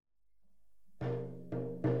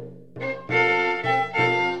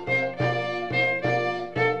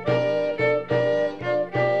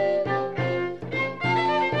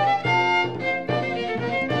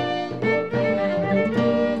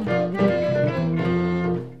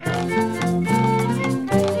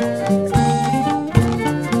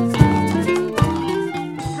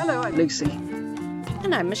Lucy.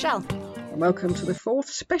 And I'm Michelle. And welcome to the fourth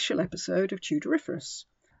special episode of Tudoriferous,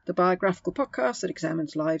 the biographical podcast that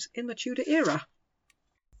examines lives in the Tudor era.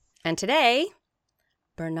 And today,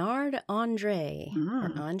 Bernard André.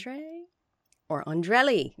 Or Andre? Or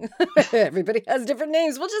Andrelli. Everybody has different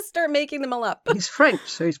names. We'll just start making them all up. He's French,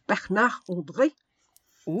 so he's Bernard André.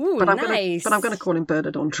 Ooh, but I'm nice. But I'm going to call him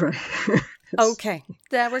Bernard André. Okay,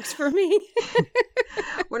 that works for me.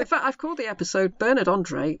 Well, in fact, I've called the episode Bernard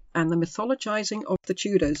André and the Mythologizing of the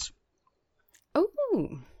Tudors.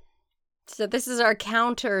 Oh, so this is our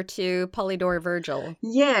counter to Polydore Virgil.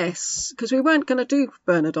 Yes, because we weren't going to do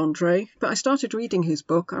Bernard André, but I started reading his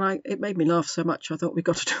book and it made me laugh so much I thought we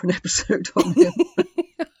got to do an episode on him.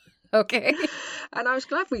 Okay. And I was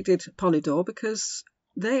glad we did Polydore because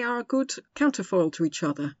they are a good counterfoil to each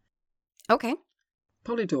other. Okay.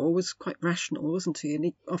 Polydore was quite rational, wasn't he? And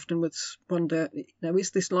he often would wonder, is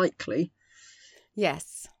this likely?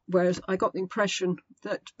 Yes. Whereas I got the impression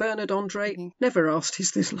that Bernard André never asked, is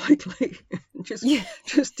this likely?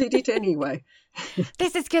 just did it anyway.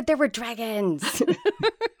 This is good. There were dragons.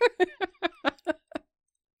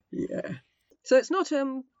 Yeah. So it's not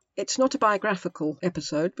a biographical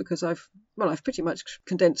episode because I've pretty much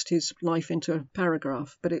condensed his life into a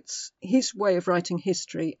paragraph, but it's his way of writing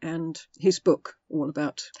history and his book all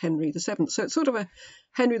about Henry VII. So it's sort of a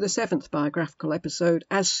Henry VII biographical episode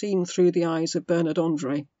as seen through the eyes of Bernard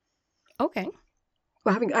André. Okay.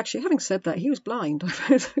 Well, having said that, he was blind.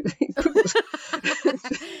 He couldn't...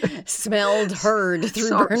 Smelled, heard through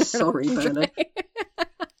Bernard. Sorry, Bernard.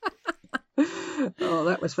 Oh,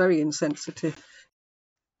 that was very insensitive.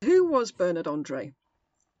 Who was Bernard André?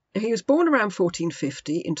 He was born around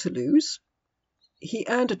 1450 in Toulouse. He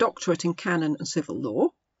earned a doctorate in canon and civil law.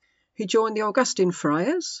 He joined the Augustine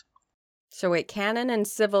Friars. So wait, canon and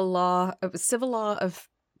civil law of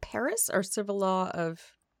Paris or civil law of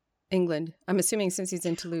England? I'm assuming since he's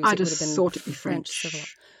in Toulouse, I it would just have been thought it'd be French French. civil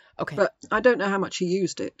law. Okay. But I don't know how much he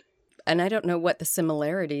used it. And I don't know what the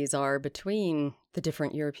similarities are between the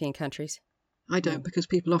different European countries. I don't, because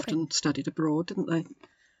people often studied abroad, didn't they?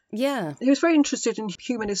 Yeah. He was very interested in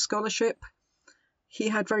humanist scholarship. He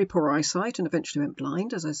had very poor eyesight and eventually went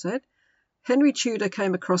blind, as I said. Henry Tudor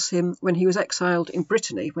came across him when he was exiled in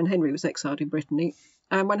Brittany, when Henry was exiled in Brittany.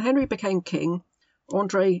 And when Henry became king,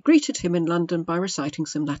 André greeted him in London by reciting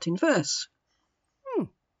some Latin verse.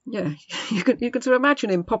 Yeah, you can sort of imagine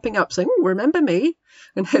him popping up saying, "Oh, remember me?"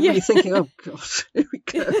 And Henry thinking, "Oh, God, here we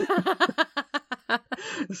go." I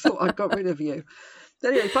thought I got rid of you.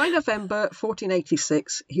 Anyway, by November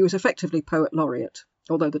 1486, he was effectively poet laureate,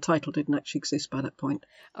 although the title didn't actually exist by that point.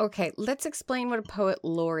 Okay, let's explain what a poet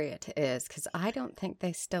laureate is, because I don't think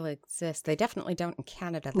they still exist. They definitely don't in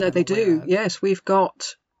Canada. No, they do. Yes, we've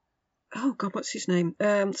got, oh God, what's his name?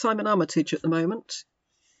 Simon Armitage at the moment.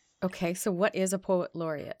 Okay, so what is a poet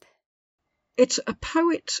laureate? It's a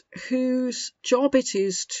poet whose job it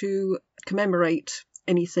is to commemorate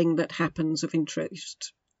anything that happens of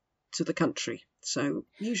interest to the country. So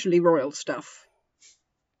usually royal stuff.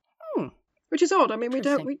 Which is odd. I mean,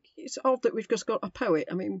 it's odd that we've just got a poet.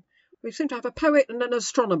 I mean, we seem to have a poet and an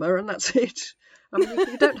astronomer and that's it. I mean,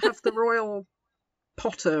 you don't have the royal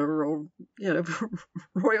potter or,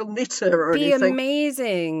 royal knitter or anything. Be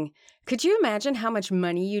amazing. Could you imagine how much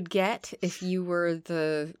money you'd get if you were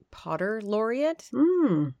the Potter laureate?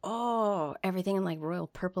 Oh, everything in like royal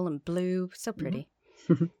purple and blue. So pretty.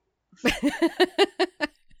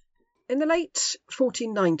 In the late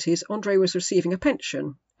 1490s, André was receiving a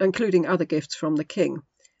pension, including other gifts from the king.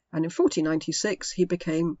 And in 1496, he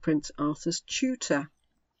became Prince Arthur's tutor.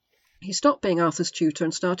 He stopped being Arthur's tutor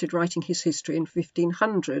and started writing his history in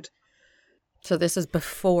 1500. So this is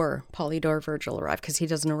before Polydore Virgil arrived, because he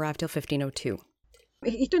doesn't arrive till 1502.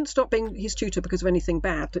 He didn't stop being his tutor because of anything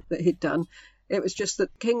bad that he'd done. It was just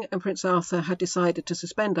that King and Prince Arthur had decided to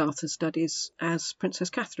suspend Arthur's studies as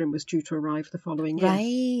Princess Catherine was due to arrive the following year.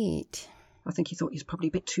 Right. I think he thought he's probably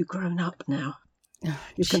a bit too grown up now. Oh,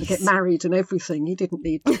 he's going to get married and everything. He didn't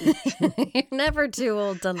need to. You're never too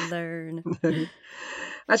old to learn. No.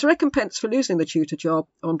 As a recompense for losing the tutor job,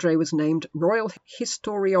 André was named Royal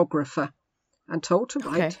Historiographer and told to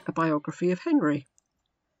write a biography of Henry.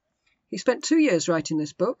 He spent 2 years writing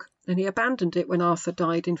this book, and he abandoned it when Arthur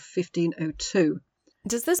died in 1502.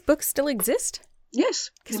 Does this book still exist?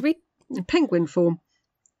 Yes, in penguin form.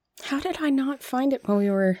 How did I not find it when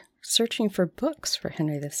we were searching for books for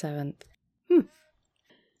Henry VII?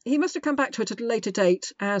 He must have come back to it at a later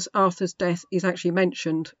date, as Arthur's death is actually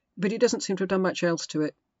mentioned, but he doesn't seem to have done much else to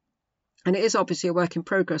it. And it is obviously a work in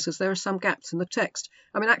progress, as there are some gaps in the text.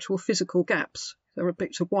 I mean, actual physical gaps. There were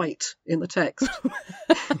bits of white in the text.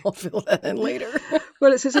 I'll fill that in later.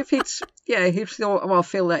 Well, it's as if he thought, oh, I'll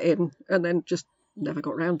fill that in, and then just never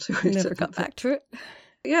got round to it. Never got back to it.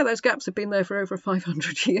 Yeah, those gaps have been there for over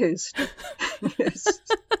 500 years. Yes.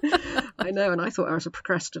 I know, and I thought I was a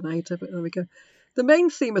procrastinator, but there we go. The main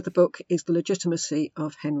theme of the book is the legitimacy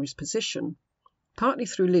of Henry's position, partly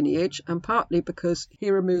through lineage and partly because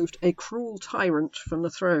he removed a cruel tyrant from the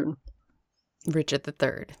throne. Richard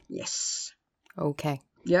III. Yes. Okay.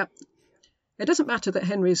 Yeah. It doesn't matter that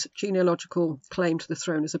Henry's genealogical claim to the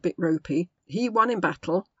throne is a bit ropey. He won in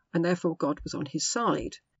battle, and therefore God was on his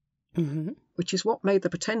side, which is what made the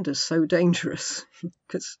pretenders so dangerous.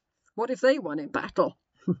 Because what if they won in battle?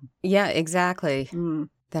 Yeah, exactly.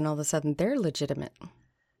 Then all of a sudden they're legitimate.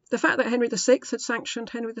 The fact that Henry VI had sanctioned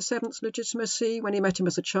Henry VII's legitimacy when he met him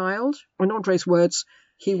as a child, in André's words,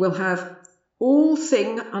 he will have all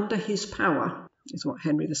thing under his power, is what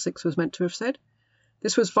Henry VI was meant to have said.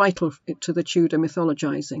 This was vital to the Tudor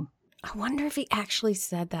mythologizing. I wonder if he actually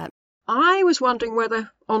said that. I was wondering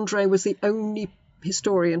whether André was the only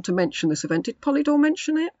historian to mention this event. Did Polydor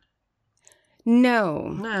mention it?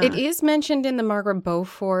 No. It is mentioned in the Margaret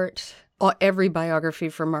Beaufort, every biography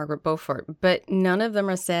for Margaret Beaufort, but none of them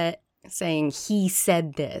are saying he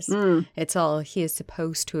said this. It's all he is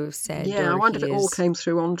supposed to have said. Yeah, I wonder if it all came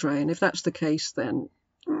through André, and if that's the case, then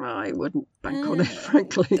I wouldn't bank on it,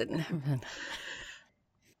 frankly. Didn't happen.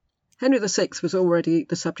 Henry VI was already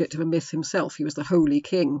the subject of a myth himself. He was the Holy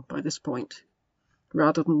King by this point,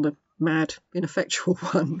 rather than the mad, ineffectual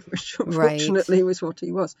one, which unfortunately was what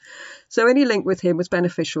he was. So any link with him was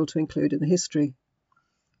beneficial to include in the history.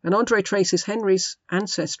 And André traces Henry's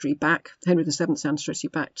ancestry back, Henry VII's ancestry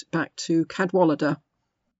back to Cadwallader,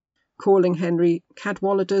 calling Henry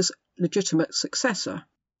Cadwallader's legitimate successor.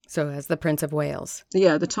 So as the Prince of Wales.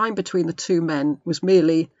 Yeah, the time between the two men was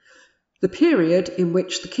merely the period in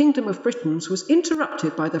which the Kingdom of Britons was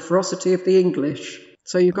interrupted by the ferocity of the English.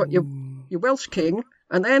 So you've got your Welsh king,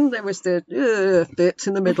 and then there was the bit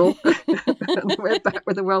in the middle, and we're back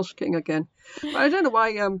with the Welsh king again. But I don't know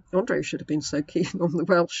why André should have been so keen on the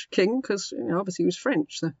Welsh king, because obviously he was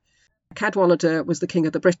French. So Cadwallader was the king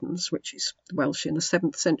of the Britons, which is Welsh, in the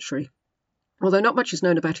 7th century. Although not much is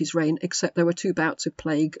known about his reign, except there were 2 bouts of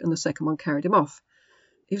plague, and the second one carried him off.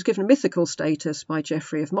 He was given mythical status by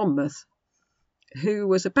Geoffrey of Monmouth, who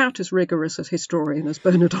was about as rigorous a historian as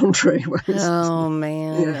Bernard André was. Oh,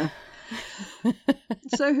 man. Yeah.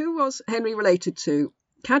 So who was Henry related to?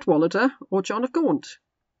 Cadwallader or John of Gaunt?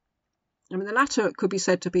 I mean, the latter could be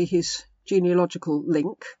said to be his genealogical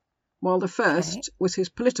link, while the first was his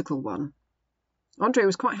political one. André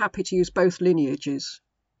was quite happy to use both lineages.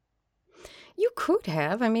 You could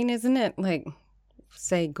have. I mean, isn't it like,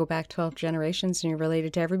 say, go back 12 generations and you're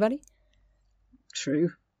related to everybody?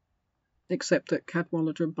 True. Except that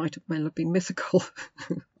Cadwallader might have well have been mythical.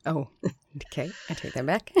 Oh, okay. I take that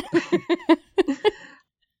back.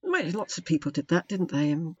 Well, lots of people did that, didn't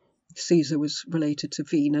they? Caesar was related to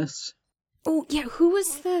Venus. Oh, yeah. Who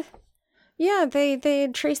was the... Yeah, they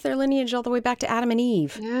traced their lineage all the way back to Adam and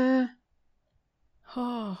Eve. Yeah.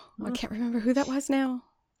 Oh, I can't remember who that was now.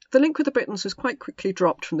 The link with the Britons was quite quickly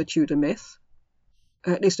dropped from the Tudor myth,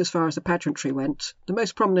 at least as far as the pageantry went. The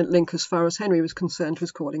most prominent link as far as Henry was concerned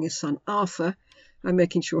was calling his son Arthur and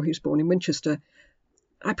making sure he was born in Winchester.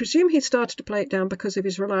 I presume he started to play it down because of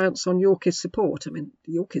his reliance on Yorkist support. I mean,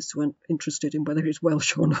 the Yorkists weren't interested in whether he's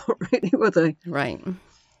Welsh or not, really, were they? Right.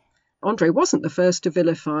 André wasn't the first to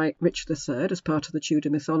vilify Richard III as part of the Tudor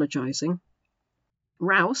mythologizing.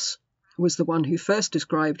 Rouse was the one who first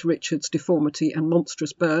described Richard's deformity and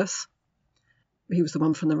monstrous birth. He was the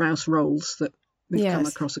one from the Rouse Rolls that we've come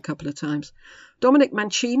across a couple of times. Dominic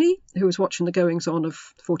Mancini, who was watching the goings-on of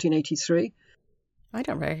 1483. I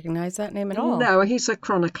don't recognise that name at all. No, he's a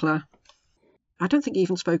chronicler. I don't think he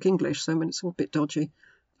even spoke English, so it's all a bit dodgy.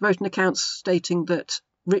 Wrote an account stating that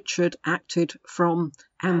Richard acted from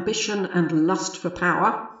ambition and lust for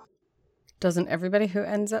power. Doesn't everybody who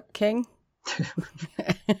ends up king?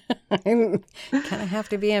 Kind of have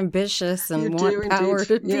to be ambitious and want power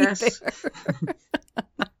to be there.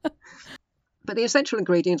 But the essential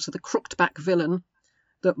ingredients of the crooked-back villain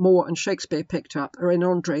that Moore and Shakespeare picked up are in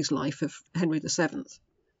André's life of Henry VII.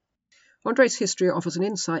 André's history offers an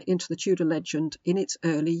insight into the Tudor legend in its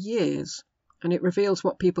early years, and it reveals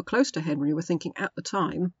what people close to Henry were thinking at the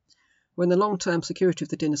time when the long-term security of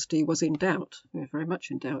the dynasty was in doubt, very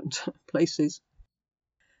much in doubt in some places.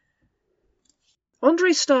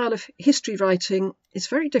 André's style of history writing is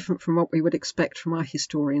very different from what we would expect from our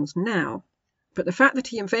historians now. But the fact that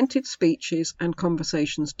he invented speeches and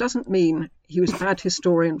conversations doesn't mean he was a bad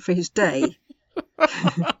historian for his day.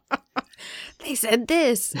 They they said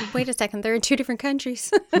this. Wait a second, they're in 2 different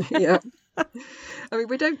countries. Yeah. I mean,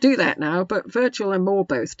 we don't do that now, but Virgil and More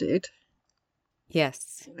both did.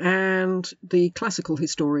 Yes. And the classical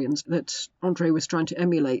historians that Andre was trying to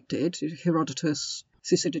emulate did, Herodotus,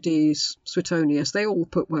 Thucydides, Suetonius, they all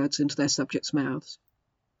put words into their subjects' mouths.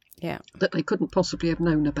 Yeah. That they couldn't possibly have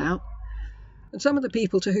known about. And some of the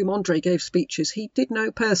people to whom Andre gave speeches, he did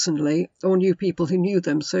know personally or knew people who knew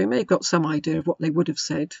them, so he may have got some idea of what they would have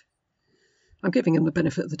said. I'm giving him the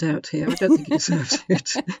benefit of the doubt here. I don't think he deserves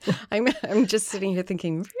it. I'm just sitting here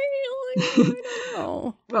thinking, really? I don't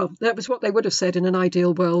know. Well, that was what they would have said in an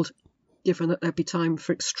ideal world, given that there'd be time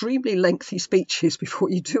for extremely lengthy speeches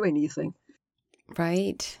before you do anything.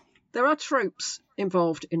 Right. There are tropes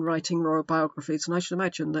involved in writing royal biographies, and I should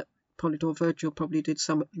imagine that Polydore Virgil probably did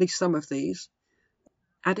at least some of these.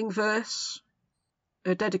 Adding verse,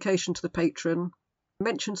 a dedication to the patron,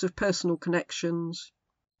 mentions of personal connections,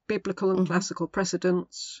 biblical and classical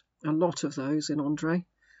precedents, a lot of those in Andre.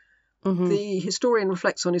 Mm-hmm. The historian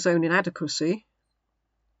reflects on his own inadequacy.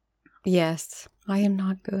 Yes, I am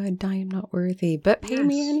not good, I am not worthy, but pay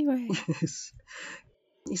me anyway. Yes.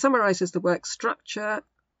 He summarises the work's structure,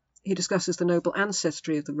 he discusses the noble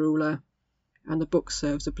ancestry of the ruler, and the book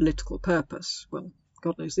serves a political purpose. Well,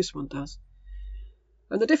 God knows this one does.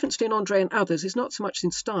 And the difference between Andre and others is not so much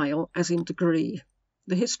in style as in degree.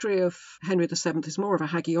 The history of Henry VII is more of a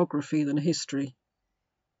hagiography than a history.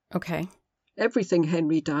 Okay. Everything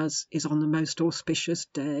Henry does is on the most auspicious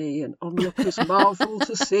day, and onlookers marvel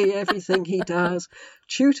to see everything he does.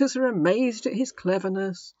 Tutors are amazed at his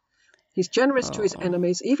cleverness. He's generous to his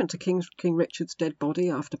enemies, even to King Richard's dead body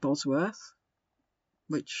after Bosworth.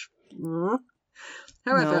 Which...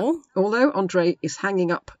 However, although Andre is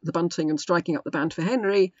hanging up the bunting and striking up the band for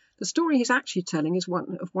Henry, the story he's actually telling is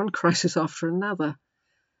one of one crisis after another.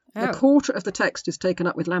 A quarter of the text is taken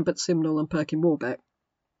up with Lambert Simnel and Perkin Warbeck.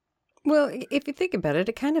 Well, if you think about it,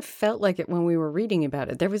 it kind of felt like it when we were reading about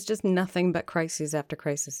it. There was just nothing but crisis after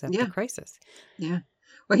crisis after crisis. Yeah.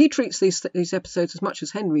 Well, he treats these episodes as much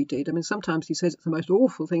as Henry did. I mean, sometimes he says it's the most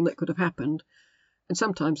awful thing that could have happened, and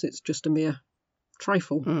sometimes it's just a mere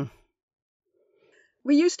trifle. Mm.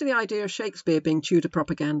 We're used to the idea of Shakespeare being Tudor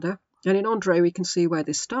propaganda, and in Andre we can see where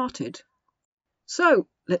this started. So,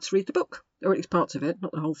 let's read the book, or at least parts of it,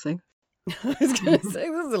 not the whole thing. I was going to say,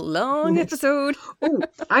 this is a long episode. Oh,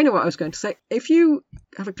 I know what I was going to say. If you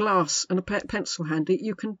have a glass and a pencil handy,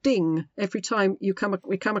 you can ding every time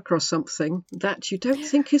we come across something that you don't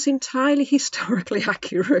think is entirely historically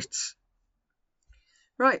accurate.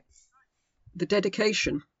 Right. The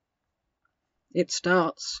dedication. It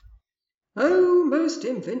starts, "O most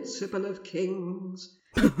invincible of kings."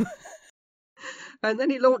 And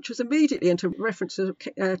then he launches immediately into references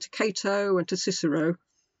to Cato and to Cicero.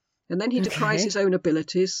 And then he decries his own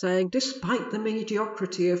abilities, saying, "Despite the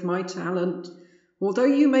mediocrity of my talent, although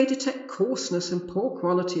you may detect coarseness and poor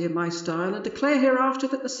quality in my style, and declare hereafter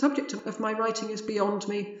that the subject of my writing is beyond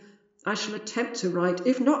me, I shall attempt to write,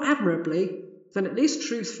 if not admirably, then at least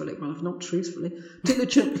truthfully, well, if not truthfully,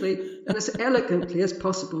 diligently, and as elegantly as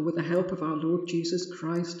possible with the help of our Lord Jesus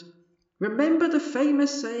Christ. Remember the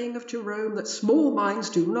famous saying of Jerome that small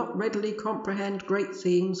minds do not readily comprehend great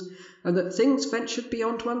themes, and that things ventured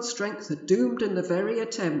beyond one's strength are doomed in the very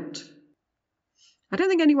attempt." I don't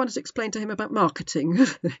think anyone has explained to him about marketing.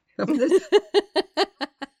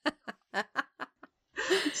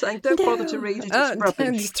 Saying, don't bother to read it, it's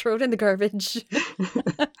rubbish. Just throw it in the garbage.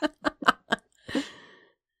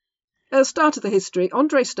 At the start of the history,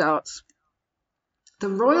 Andre starts, "The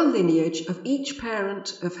royal lineage of each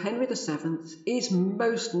parent of Henry VII is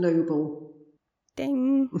most noble."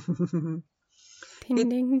 Ding. Ding,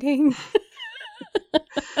 ding, ding.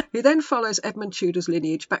 He then follows Edmund Tudor's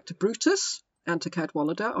lineage back to Brutus and to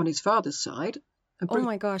Cadwallader on his father's side. Oh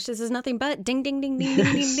my gosh, this is nothing but ding, ding, ding, ding,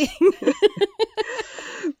 ding, ding, ding.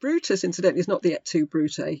 Brutus, incidentally, is not the et tu,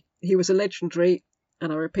 Brute. He was a legendary,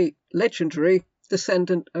 and I repeat, legendary,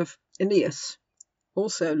 descendant of Aeneas.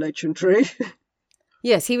 Also legendary.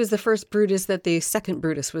 Yes, he was the first Brutus that the second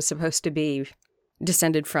Brutus was supposed to be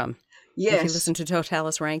descended from. Yes. If you listen to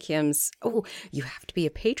Totalis Rankium's... Oh, you have to be a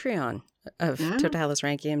Patreon of Totalis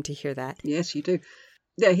Rankium to hear that. Yes, you do.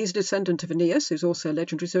 Yeah, he's a descendant of Aeneas, who's also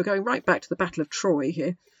legendary, so we're going right back to the Battle of Troy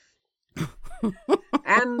here.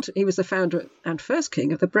 And he was the founder and first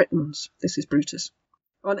king of the Britons. This is Brutus.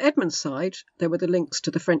 On Edmund's side, there were the links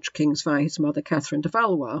to the French kings via his mother Catherine de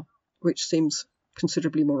Valois, which seems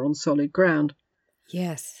considerably more on solid ground.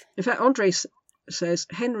 Yes. In fact, Andre says,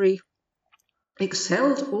 "Henry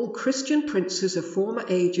excelled all Christian princes of former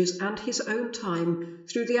ages and his own time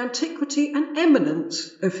through the antiquity and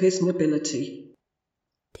eminence of his nobility."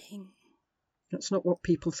 Ding. That's not what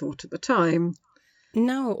people thought at the time.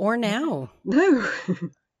 No, or now. No.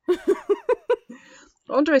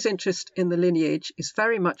 Andre's interest in the lineage is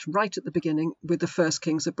very much right at the beginning with the first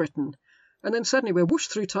kings of Britain. And then suddenly we're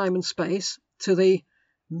whooshed through time and space to the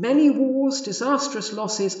many wars, disastrous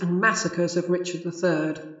losses and massacres of Richard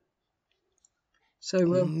III. So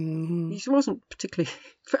he wasn't particularly...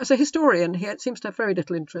 As a historian, he seems to have very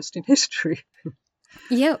little interest in history.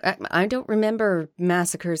 Yeah, I don't remember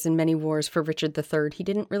massacres and many wars for Richard III. He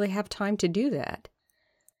didn't really have time to do that.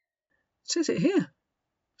 It says it here.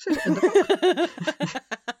 It says it in the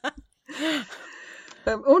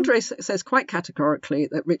book. Andre says quite categorically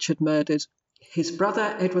that Richard murdered his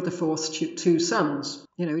brother Edward IV's two sons.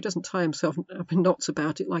 You know, he doesn't tie himself up in knots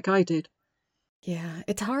about it like I did. Yeah,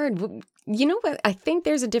 it's hard. You know what? I think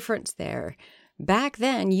there's a difference there. Back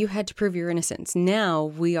then, you had to prove your innocence.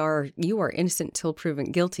 Now, you are innocent till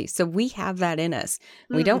proven guilty. So we have that in us.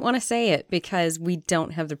 We don't want to say it because we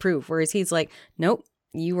don't have the proof. Whereas he's like, nope,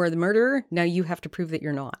 you are the murderer. Now you have to prove that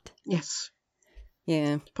you're not. Yes.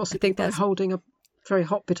 Yeah. Possibly by holding a very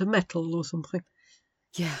hot bit of metal or something.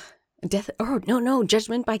 Yeah. Death. Oh, no.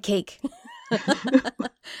 Judgment by cake.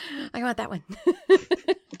 I want that one.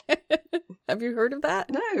 Have you heard of that?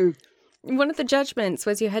 No. One of the judgments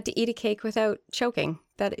was you had to eat a cake without choking.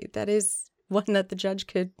 That is one that the judge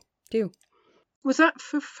could do. Was that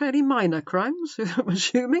for fairly minor crimes, I'm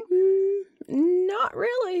assuming? Not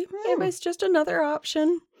really. It was just another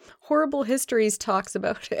option. Horrible Histories talks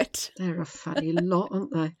about it. They're a funny lot,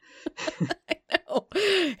 aren't they? I know.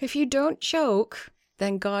 If you don't choke,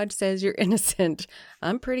 then God says you're innocent.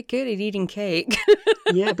 I'm pretty good at eating cake.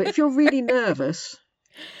 Yeah, but if you're really nervous...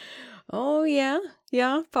 Oh, yeah.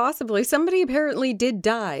 Yeah, possibly. Somebody apparently did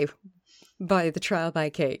die by the trial by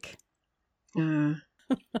cake. I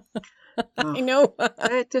know.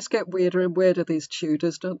 They just get weirder and weirder, these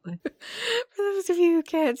Tudors, don't they? For those of you who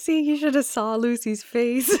can't see, you should have saw Lucy's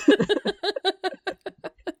face.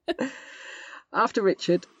 After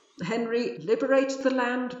Richard, Henry liberated the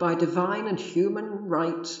land by divine and human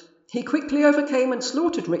right. He quickly overcame and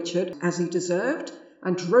slaughtered Richard, as he deserved,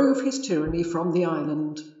 and drove his tyranny from the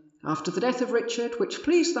island. After the death of Richard, which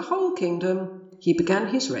pleased the whole kingdom, he began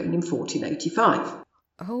his reign in 1485.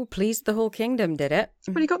 Oh, pleased the whole kingdom, did it?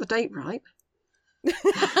 Well, he got the date right.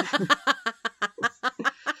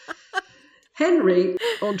 Henry,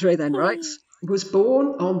 Andre then writes, was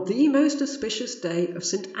born on the most auspicious day of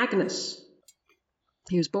St. Agnes.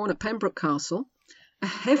 He was born at Pembroke Castle, a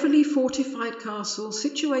heavily fortified castle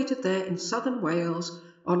situated there in southern Wales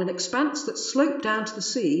on an expanse that sloped down to the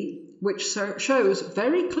sea, which shows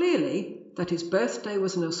very clearly that his birthday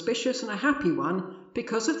was an auspicious and a happy one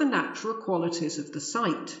because of the natural qualities of the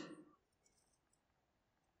site.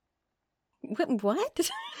 What?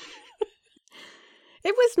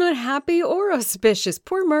 It was not happy or auspicious.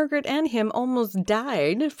 Poor Margaret and him almost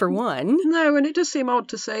died, for one. No, and it does seem odd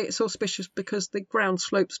to say it's auspicious because the ground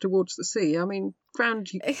slopes towards the sea. I mean, ground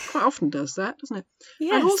quite often does that, doesn't it?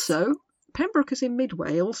 Yes. And also, Pembroke is in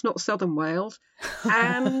mid-Wales, not southern Wales.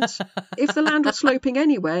 And if the land was sloping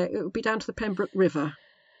anywhere, it would be down to the Pembroke River.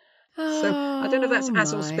 So I don't know if that's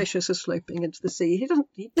as auspicious as sloping into the sea.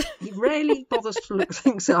 He rarely bothers to look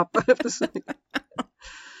things up, I have to say.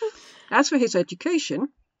 As for his education,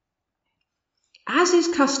 as is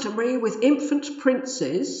customary with infant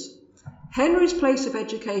princes, Henry's place of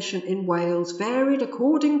education in Wales varied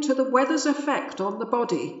according to the weather's effect on the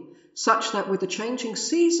body, such that with the changing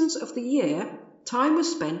seasons of the year, time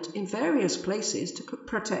was spent in various places to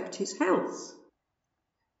protect his health.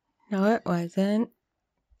 No, it wasn't.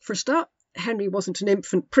 For a start, Henry wasn't an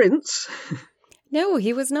infant prince. No,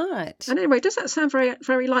 he was not. And anyway, does that sound very,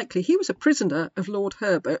 very likely? He was a prisoner of Lord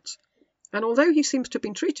Herbert, and although he seems to have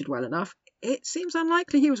been treated well enough, it seems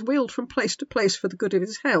unlikely he was wheeled from place to place for the good of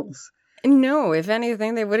his health. No, if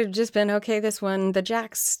anything, they would have just been, okay, this one, the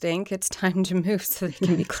jacks stink, it's time to move so they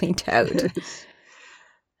can be cleaned out. Yes.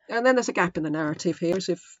 And then there's a gap in the narrative here, as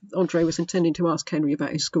if Andre was intending to ask Henry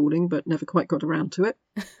about his schooling, but never quite got around to it.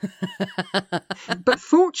 But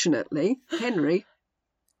fortunately, Henry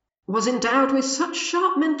was endowed with such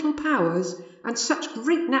sharp mental powers and such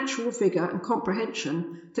great natural vigour and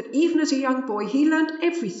comprehension that even as a young boy he learned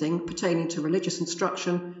everything pertaining to religious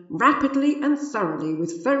instruction rapidly and thoroughly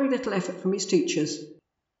with very little effort from his teachers.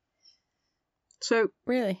 So,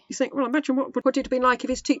 really, you think, well, imagine what it would have been like if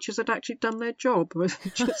his teachers had actually done their job,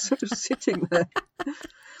 just sort of sitting there.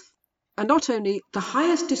 And not only the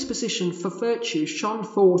highest disposition for virtue shone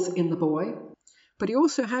forth in the boy, but he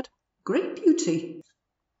also had great beauty.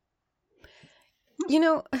 You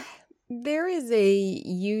know, there is a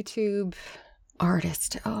YouTube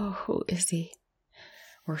artist. Oh, who is he?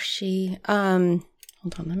 Or she.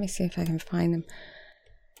 Hold on, let me see if I can find them.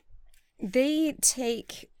 They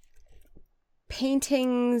take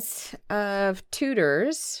paintings of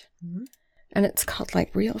Tudors, and it's called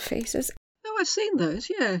like Real Faces. Oh, I've seen those,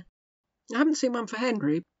 yeah. I haven't seen one for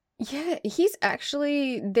Henry. Yeah, he's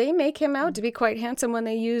actually, they make him out to be quite handsome when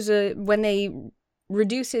they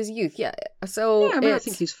reduce his youth. Yeah, so yeah, I mean, I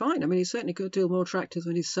think he's fine. I mean, he's certainly a good deal more attractive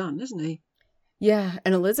than his son, isn't he? Yeah,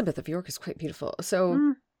 and Elizabeth of York is quite beautiful.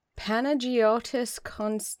 So Panagiotis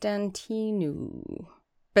Constantinou.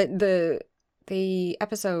 But the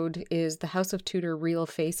episode is The House of Tudor Real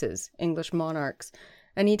Faces, English Monarchs.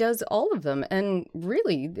 And he does all of them. And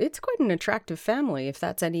really, it's quite an attractive family, if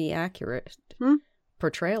that's any accurate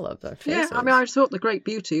portrayal of their faces. Yeah, I mean, I thought the Great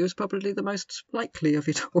Beauty was probably the most likely of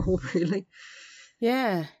it all, really.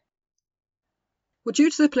 Yeah. Well,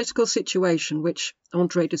 due to the political situation, which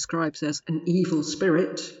Andre describes as an evil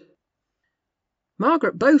spirit,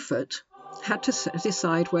 Margaret Beaufort had to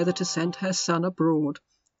decide whether to send her son abroad.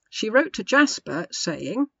 She wrote to Jasper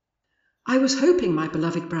saying, "I was hoping, my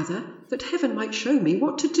beloved brother, that heaven might show me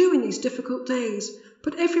what to do in these difficult days,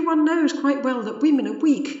 but everyone knows quite well that women are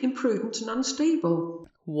weak, imprudent and unstable.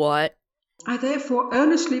 What? I therefore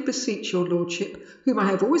earnestly beseech your lordship, whom I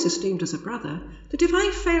have always esteemed as a brother, that if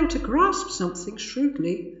I fail to grasp something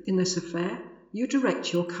shrewdly in this affair, you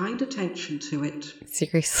direct your kind attention to it."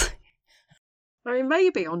 Seriously? I mean,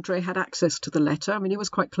 maybe Andre had access to the letter. I mean, he was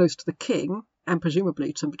quite close to the king, and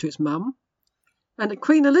presumably to his mum. And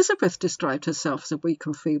Queen Elizabeth described herself as a weak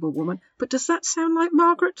and feeble woman. But does that sound like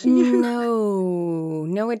Margaret to you?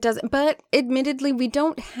 No, it doesn't. But admittedly, we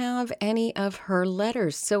don't have any of her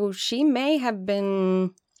letters. So she may have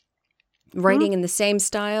been writing in the same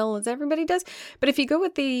style as everybody does. But if you go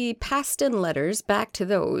with the Paston letters, back to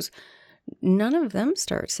those, none of them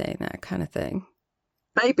start saying that kind of thing.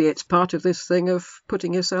 Maybe it's part of this thing of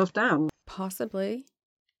putting yourself down. Possibly.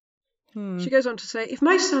 She goes on to say, "If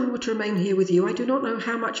my son were to remain here with you, I do not know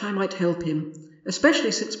how much I might help him,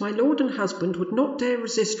 especially since my lord and husband would not dare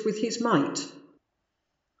resist with his might."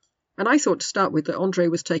 And I thought to start with that Andre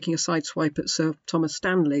was taking a sideswipe at Sir Thomas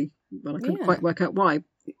Stanley. Well, I couldn't quite work out why,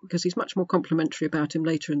 because he's much more complimentary about him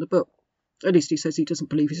later in the book. At least he says he doesn't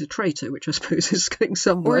believe he's a traitor, which I suppose is going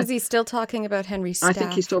somewhere. Or is he still talking about Henry Stafford? I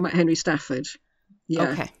think he's talking about Henry Stafford. Yeah.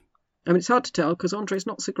 Okay. I mean, it's hard to tell because Andre's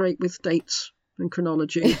not so great with dates and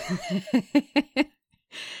chronology.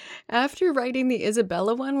 After writing the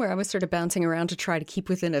Isabella one, where I was sort of bouncing around to try to keep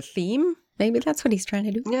within a theme, maybe that's what he's trying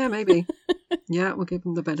to do. Yeah, maybe. Yeah, we'll give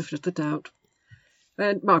him the benefit of the doubt.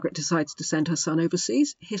 And Margaret decides to send her son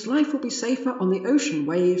overseas. "His life will be safer on the ocean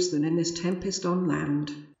waves than in this tempest on land."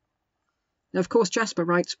 Now, of course, Jasper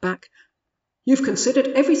writes back, "You've considered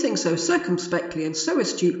everything so circumspectly and so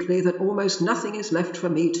astutely that almost nothing is left for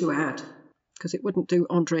me to add." Because it wouldn't do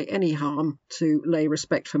Andre any harm to lay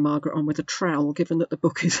respect for Margaret on with a trowel, given that the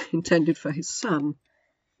book is intended for his son.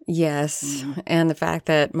 Yes, and the fact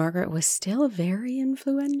that Margaret was still very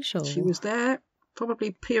influential. She was there,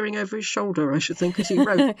 probably peering over his shoulder, I should think, as he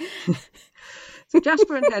wrote. So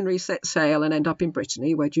Jasper and Henry set sail and end up in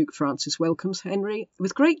Brittany, where Duke Francis welcomes Henry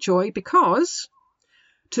with great joy because,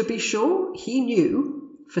 to be sure, he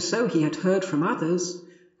knew, for so he had heard from others,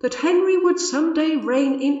 that Henry would some day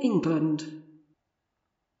reign in England.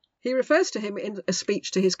 He refers to him in a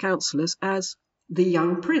speech to his councillors as the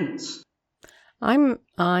young prince.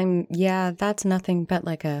 Yeah, that's nothing but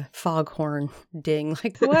like a foghorn ding.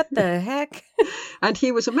 Like, what the heck? And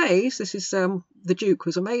he was amazed, the Duke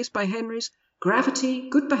was amazed by Henry's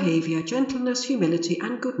gravity, good behaviour, gentleness, humility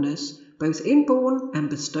and goodness, both inborn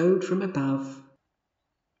and bestowed from above.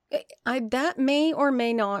 That may or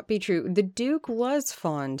may not be true. The Duke was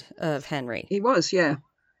fond of Henry. He was, yeah.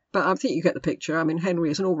 But I think you get the picture. I mean,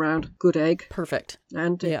 Henry is an all-round good egg. Perfect.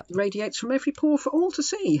 And it radiates from every pore for all to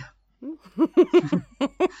see.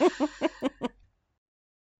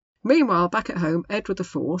 Meanwhile, back at home, Edward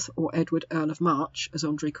IV, or Edward Earl of March, as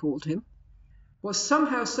Andre called him, was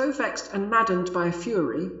somehow so vexed and maddened by a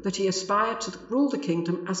fury that he aspired to rule the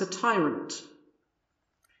kingdom as a tyrant.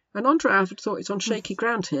 And Andre, I would have thought, it's on shaky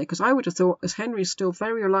ground here, because I would have thought, as Henry's still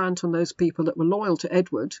very reliant on those people that were loyal to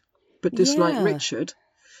Edward, but disliked Richard.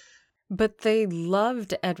 But they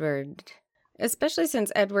loved Edward, especially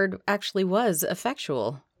since Edward actually was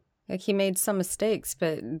effectual. Like, he made some mistakes,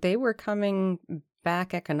 but they were coming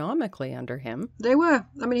back economically under him. They were.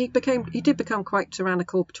 I mean, he did become quite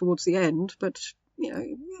tyrannical towards the end, but, you know.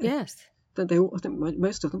 Yeah. Yes. I think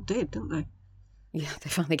most of them did, didn't they? Yeah, they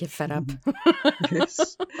finally get fed up.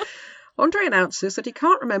 Yes. Andre announces that he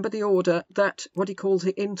can't remember the order that what he calls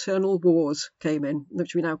the internal wars came in,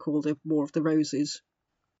 which we now call the War of the Roses.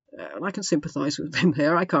 And I can sympathise with him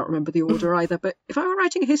there. I can't remember the order either. But if I were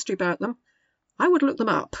writing a history about them, I would look them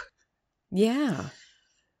up. Yeah.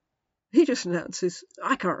 He just announces,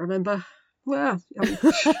 I can't remember. Well, I mean...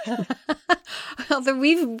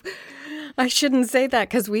 Although I shouldn't say that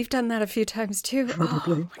because we've done that a few times too.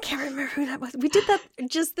 Probably. I can't remember who that was. We did that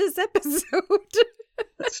just this episode.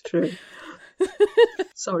 That's true.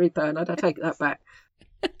 Sorry, Bernard, I take that back.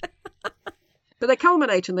 But they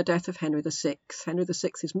culminate in the death of Henry VI. Henry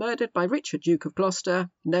VI is murdered by Richard, Duke of Gloucester,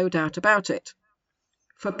 no doubt about it.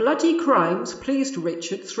 For bloody crimes pleased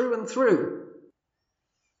Richard through and through.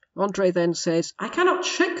 Andre then says, I cannot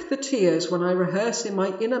check the tears when I rehearse in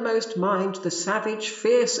my innermost mind the savage,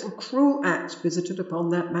 fierce and cruel acts visited upon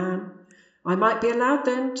that man. I might be allowed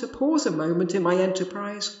then to pause a moment in my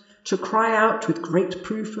enterprise, to cry out with great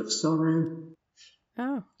proof of sorrow.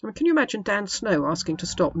 Oh. I mean, can you imagine Dan Snow asking to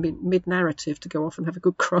stop mid-narrative to go off and have a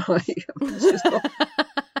good cry?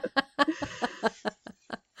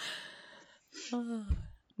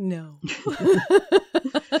 No.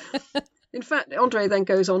 In fact, Andre then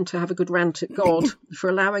goes on to have a good rant at God for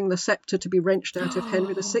allowing the sceptre to be wrenched out of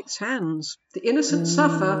Henry VI's hands. The innocent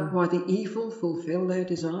suffer while the evil fulfil their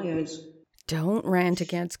desires. Don't rant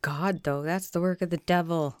against God, though. That's the work of the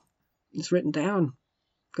devil. It's written down.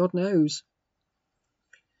 God knows.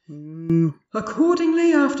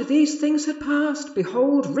 Accordingly, after these things had passed,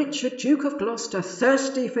 behold, Richard, Duke of Gloucester,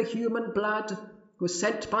 thirsty for human blood, was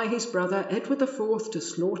sent by his brother Edward IV to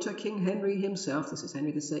slaughter King Henry himself. This is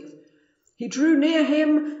Henry VI. He drew near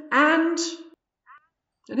him and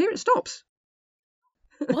here it stops.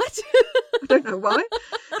 What? I don't know why.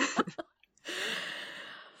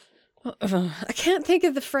 I can't think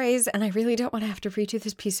of the phrase, and I really don't want to have to read you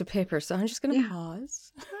this piece of paper, so I'm just going to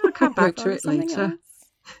pause. I'll come back to it later.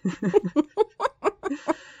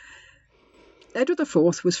 Edward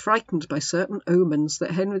IV was frightened by certain omens that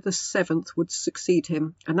Henry VII would succeed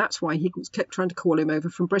him, and that's why he kept trying to call him over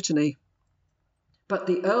from Brittany. But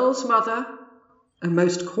the Earl's mother, a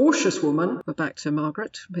most cautious woman, we're back to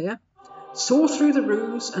Margaret here, saw through the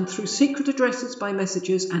ruse, and through secret addresses by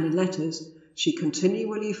messages and in letters, she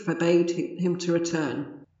continually forbade him to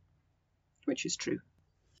return. Which is true.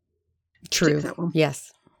 True. That one.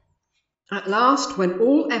 Yes. At last, when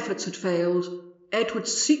all efforts had failed, Edward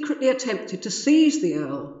secretly attempted to seize the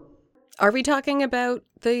Earl. Are we talking about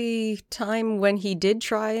the time when he did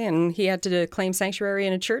try and he had to claim sanctuary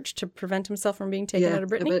in a church to prevent himself from being taken out of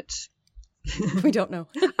Brittany? But we don't know.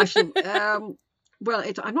 Actually, well,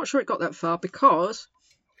 I'm not sure it got that far because...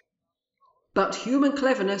 But human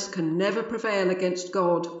cleverness can never prevail against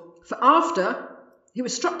God, for after he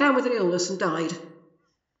was struck down with an illness and died.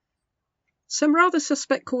 Some rather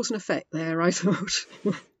suspect cause and effect there, I thought.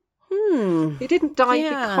 He didn't die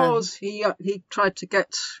because he tried to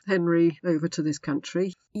get Henry over to this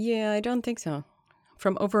country. Yeah, I don't think so.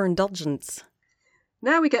 From overindulgence.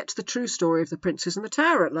 Now we get to the true story of the Princes in the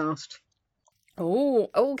Tower at last. Oh,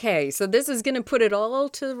 okay. So this is going to put it all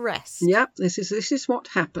to rest. Yep, this is what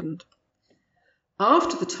happened.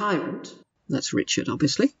 After the tyrant, that's Richard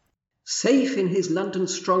obviously, safe in his London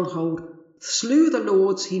stronghold, slew the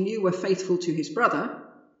lords he knew were faithful to his brother,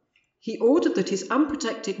 he ordered that his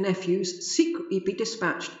unprotected nephews secretly be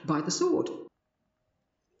dispatched by the sword.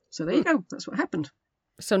 So there you go, that's what happened.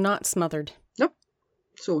 So not smothered. Nope,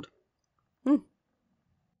 sword.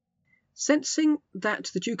 Sensing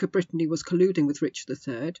that the Duke of Brittany was colluding with Richard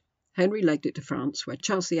III, Henry legged it to France, where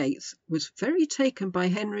Charles VIII was very taken by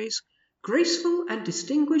Henry's graceful and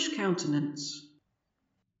distinguished countenance.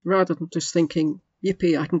 Rather than just thinking,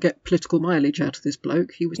 yippee, I can get political mileage out of this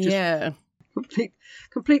bloke, he was just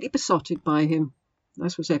completely besotted by him,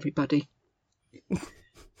 as was everybody.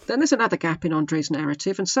 Then there's another gap in Andre's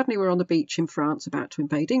narrative, and suddenly we're on the beach in France about to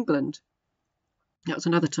invade England. That was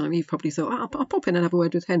another time you've probably thought, I'll pop in and have a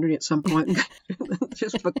word with Henry at some point, and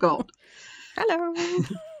just forgot. Hello.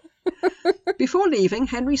 Before leaving,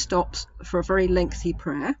 Henry stops for a very lengthy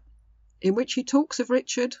prayer, in which he talks of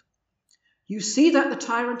Richard. You see that the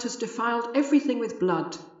tyrant has defiled everything with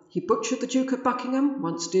blood. He butchered the Duke of Buckingham,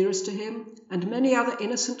 once dearest to him, and many other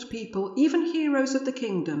innocent people, even heroes of the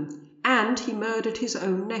kingdom, and he murdered his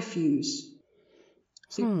own nephews.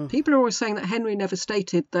 See, people are always saying that Henry never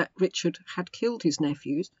stated that Richard had killed his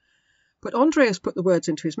nephews, but Andre has put the words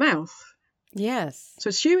into his mouth. Yes. So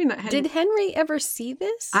assuming that Henry... Did Henry ever see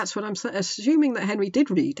this? That's what I'm saying. Assuming that Henry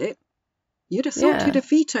did read it, you'd have thought he'd have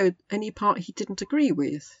vetoed any part he didn't agree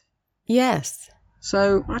with. Yes.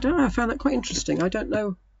 So, I don't know, I found that quite interesting. I don't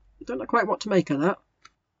know quite what to make of that.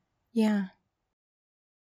 Yeah.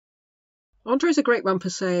 Andre's a great one for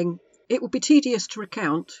saying, it would be tedious to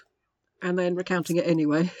recount, and then recounting it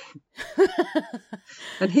anyway.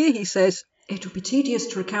 And here he says, "It would be tedious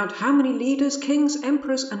to recount how many leaders, kings,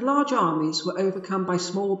 emperors, and large armies were overcome by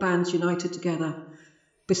small bands united together.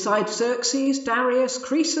 Besides Xerxes, Darius,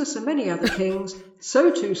 Croesus, and many other kings,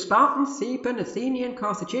 so too Spartan, Theban, Athenian,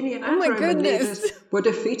 Carthaginian, and Roman leaders were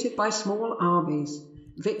defeated by small armies.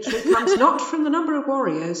 Victory comes not from the number of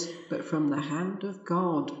warriors, but from the hand of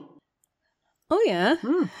God." Oh, yeah.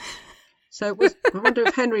 So I wonder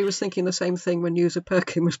if Henry was thinking the same thing when news of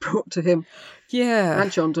Perkin was brought to him. Yeah. And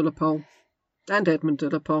John de la Pole. And Edmund de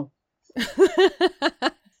la Pole.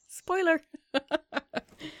 Spoiler.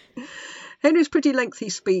 Henry's pretty lengthy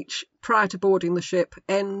speech prior to boarding the ship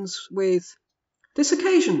ends with, "This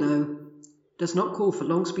occasion, though, does not call for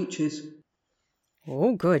long speeches."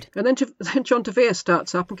 Oh, good. And then John de Vere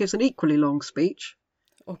starts up and gives an equally long speech.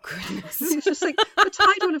 Oh, goodness. It's just like, the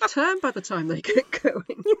tide will have turned by the time they get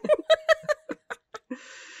going.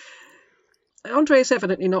 Andre is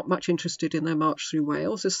evidently not much interested in their march through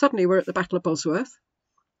Wales, as suddenly we're at the Battle of Bosworth,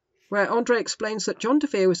 where Andre explains that John de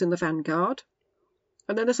Vere was in the vanguard,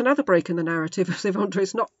 and then there's another break in the narrative as if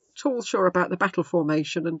Andre's not at all sure about the battle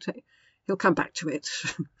formation, and he'll come back to it,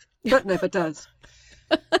 but never does.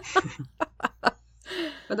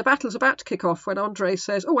 And the battle's about to kick off when Andre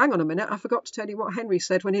says, "Oh, hang on a minute, I forgot to tell you what Henry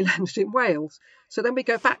said when he landed in Wales." So then we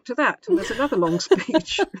go back to that, and there's another long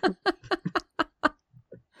speech.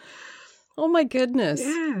 Oh, my goodness.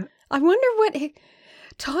 Yeah. I wonder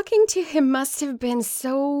talking to him must have been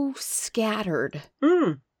so scattered.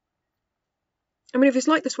 I mean, if it's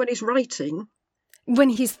like this when he's writing... When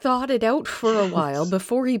he's thought it out for a while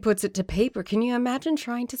before he puts it to paper, can you imagine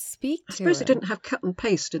trying to speak to him? I suppose they didn't have cut and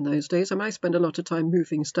paste in those days. I mean, I spend a lot of time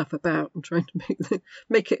moving stuff about and trying to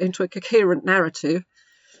make it into a coherent narrative.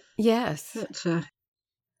 Yes. But,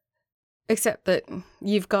 except that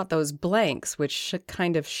you've got those blanks, which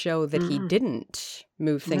kind of show that he didn't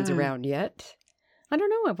move things around yet. I don't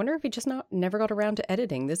know. I wonder if he just never got around to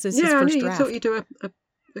editing. This is his first draft. You thought you'd do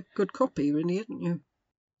a good copy, really, didn't you?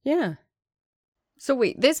 Yeah. So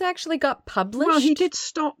wait, this actually got published? Well, he did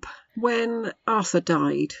stop when Arthur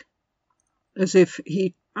died. As if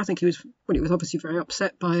I think he was obviously very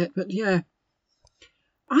upset by it, but yeah.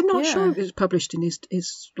 I'm not sure if it was published in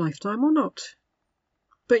his lifetime or not.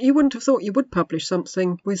 But you wouldn't have thought you would publish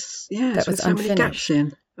something with so many gaps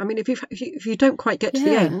in. I mean, if you don't quite get to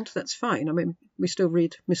the end, that's fine. I mean, we still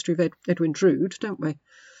read Mystery of Edwin Drood, don't we?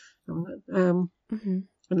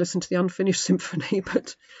 And listen to the unfinished symphony,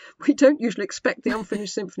 but we don't usually expect the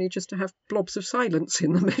unfinished symphony just to have blobs of silence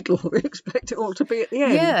in the middle. We expect it all to be at the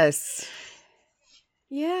end. Yes.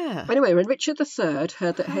 Yeah. Anyway, when Richard III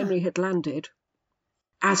heard that Henry had landed,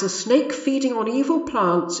 "As a snake feeding on evil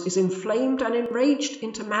plants is inflamed and enraged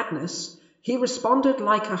into madness, he responded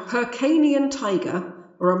like a Hyrcanian tiger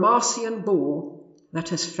or a Marcian boar that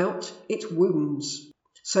has felt its wounds.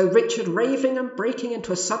 So Richard, raving and breaking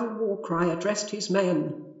into a sudden war cry, addressed his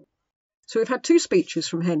men." So we've had two speeches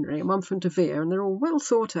from Henry and one from de Vere, and they're all well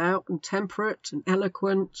thought out and temperate and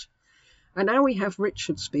eloquent. And now we have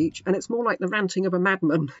Richard's speech, and it's more like the ranting of a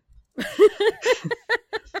madman.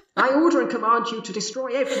 "I order and command you to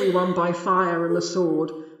destroy everyone by fire and the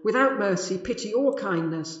sword, without mercy, pity, or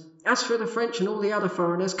kindness. As for the French and all the other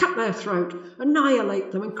foreigners, cut their throat,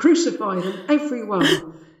 annihilate them and crucify them, every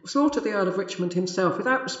one. Slaughter the Earl of Richmond himself,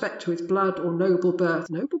 without respect to his blood or noble birth."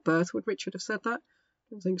 Noble birth? Would Richard have said that? I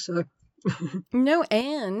don't think so. No,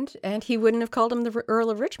 and he wouldn't have called him the Earl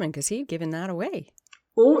of Richmond because he'd given that away.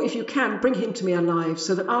 "Or, if you can, bring him to me alive,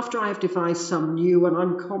 so that after I have devised some new and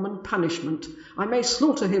uncommon punishment, I may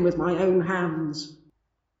slaughter him with my own hands."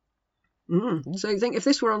 So you think if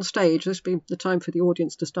this were on stage, this would be the time for the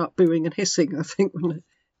audience to start booing and hissing, I think, wouldn't it?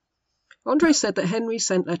 Andre said that Henry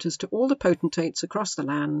sent letters to all the potentates across the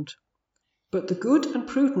land. "But the good and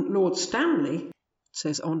prudent Lord Stanley,"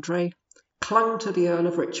 says Andre, "clung to the Earl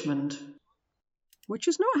of Richmond." Which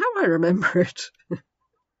is not how I remember it.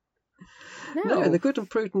 No, the good and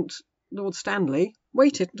prudent Lord Stanley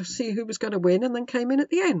waited to see who was going to win and then came in at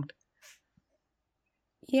the end.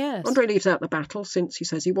 Yes. Andre leaves out the battle since he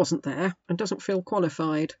says he wasn't there and doesn't feel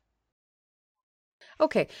qualified.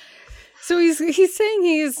 Okay, so he's saying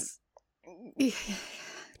he's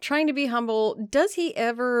trying to be humble. Does he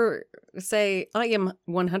ever say, "I am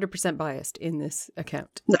 100% biased in this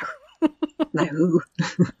account"? No. No.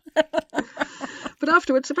 But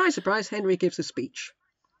afterwards, surprise, surprise, Henry gives a speech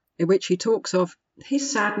in which he talks of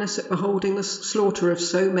his sadness at beholding the slaughter of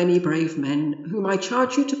so many brave men, whom I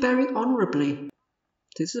charge you to bury honourably.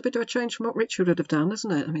 This is a bit of a change from what Richard would have done,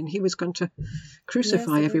 isn't it? I mean, he was going to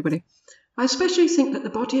crucify everybody. "I especially think that the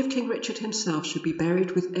body of King Richard himself should be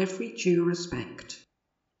buried with every due respect."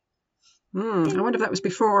 I wonder if that was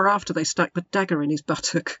before or after they stuck the dagger in his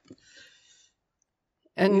buttock.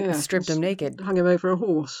 And stripped him naked. Hung him over a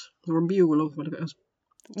horse or a mule or whatever it was.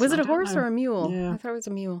 Was it a horse or a mule? Yeah. I thought it was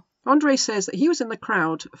a mule. Andre says that he was in the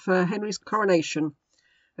crowd for Henry's coronation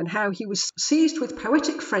and how he was seized with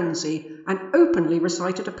poetic frenzy and openly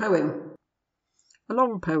recited a poem. A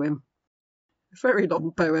long poem. A very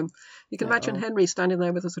long poem. You can imagine Henry standing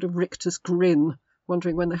there with a sort of rictus grin,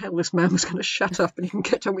 wondering when the hell this man was going to shut up and he can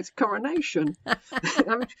get on with his coronation. I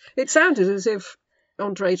mean, it sounded as if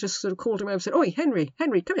Andre just sort of called him over and said, "Oi, Henry,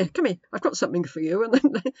 come here, I've got something for you," and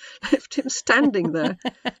then left him standing there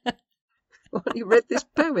while he read this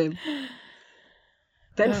poem.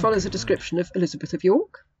 Then follows a description of Elizabeth of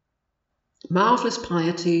York. Marvellous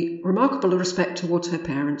piety, remarkable respect towards her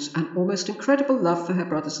parents, and almost incredible love for her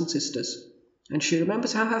brothers and sisters. And she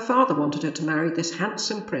remembers how her father wanted her to marry this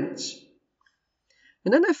handsome prince.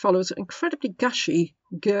 And then there follows an incredibly gushy,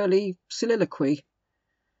 girly soliloquy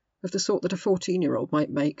of the sort that a 14-year-old might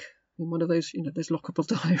make in one of those, those lockable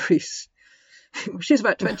diaries. She's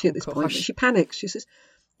about 20 at this point, but she panics. She says,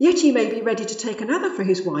 "Yet he may be ready to take another for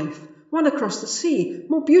his wife, one across the sea,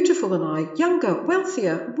 more beautiful than I, younger,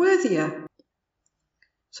 wealthier, worthier."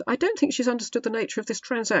 So I don't think she's understood the nature of this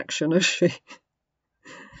transaction, has she?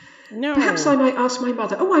 No. "Perhaps I might ask my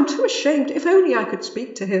mother. Oh, I'm too ashamed. If only I could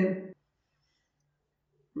speak to him."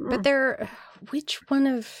 But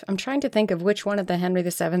I'm trying to think of which one of the Henry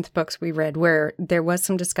VII books we read where there was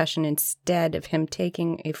some discussion instead of him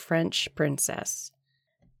taking a French princess.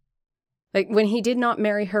 Like, when he did not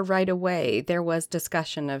marry her right away, there was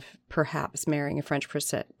discussion of perhaps marrying a French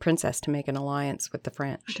princess to make an alliance with the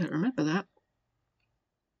French. I don't remember that.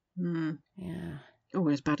 Yeah. Oh,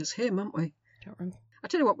 we're as bad as him, aren't we? Don't remember. I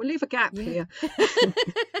tell you what, we'll leave a gap here.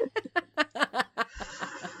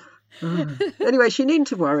 Anyway, she needn't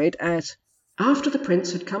have worried, as after the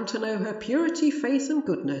prince had come to know her purity, faith and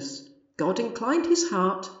goodness, God inclined his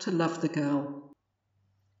heart to love the girl.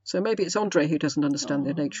 So maybe it's Andre who doesn't understand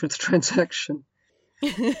the nature of the transaction.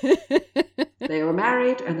 They were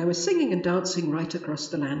married and there was singing and dancing right across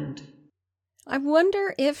the land. I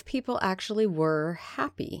wonder if people actually were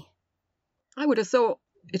happy. I would have thought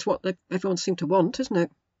it's what everyone seemed to want, isn't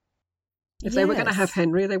it? If they were going to have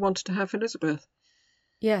Henry, they wanted to have Elizabeth.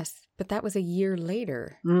 Yes, but that was a year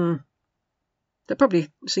later. They're probably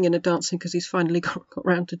singing and dancing because he's finally got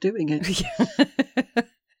round to doing it.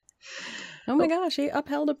 Oh my gosh, he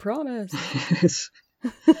upheld a promise. Yes.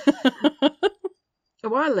 A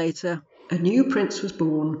while later, a new prince was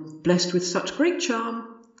born, blessed with such great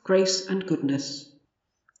charm, grace and goodness.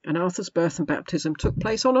 And Arthur's birth and baptism took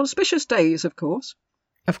place on auspicious days, of course.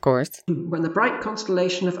 Of course. When the bright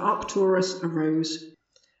constellation of Arcturus arose.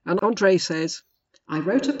 And Andre says, "I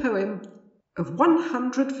wrote a poem of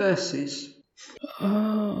 100 verses.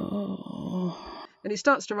 Oh. And he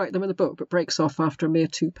starts to write them in the book, but breaks off after a mere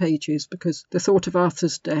 2 pages because the thought of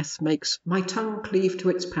Arthur's death makes my tongue cleave to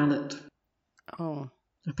its palate. Oh.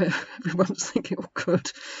 I bet everyone's thinking, oh,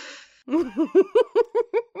 good.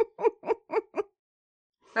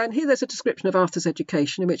 And here there's a description of Arthur's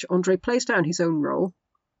education in which Andre plays down his own role,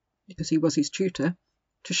 because he was his tutor,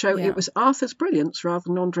 to show it was Arthur's brilliance rather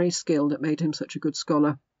than Andre's skill that made him such a good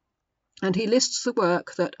scholar. And he lists the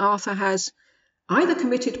work that Arthur has either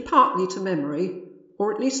committed partly to memory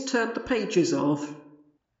or at least turned the pages of.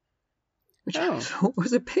 Which I thought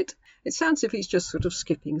was a bit... It sounds as if he's just sort of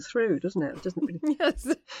skipping through, doesn't it? It doesn't really... Yes.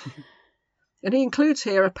 And he includes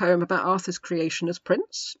here a poem about Arthur's creation as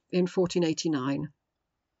prince in 1489.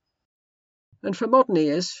 And for modern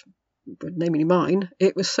ears, namely mine,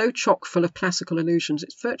 it was so chock full of classical allusions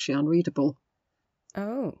it's virtually unreadable.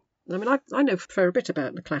 Oh. I mean, I know a fair bit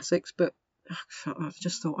about the classics, but I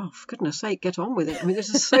just thought, oh, for goodness sake, get on with it. I mean,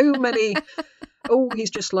 there's so many,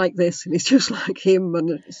 he's just like this, and he's just like him, and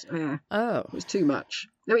it was too much.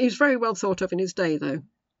 I mean, he was very well thought of in his day, though,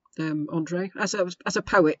 Andre, as a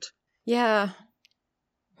poet. Yeah.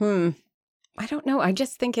 I don't know. I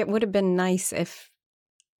just think it would have been nice if...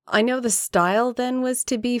 I know the style then was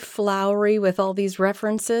to be flowery with all these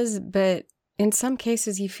references, but in some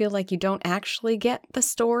cases you feel like you don't actually get the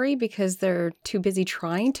story because they're too busy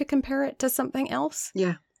trying to compare it to something else.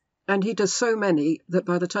 Yeah. And he does so many that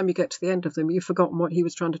by the time you get to the end of them, you've forgotten what he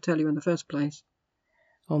was trying to tell you in the first place.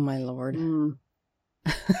 Oh, my Lord.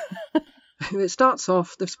 It starts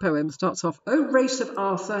off, this poem starts off, "O race of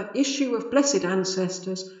Arthur, issue of blessed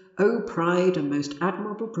ancestors, O pride and most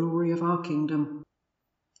admirable glory of our kingdom."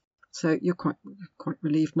 So you're quite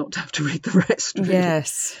relieved not to have to read the rest. Really.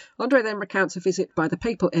 Yes. Andre then recounts a visit by the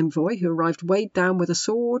papal envoy who arrived weighed down with a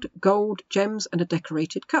sword, gold, gems and a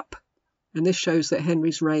decorated cup. And this shows that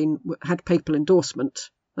Henry's reign had papal endorsement.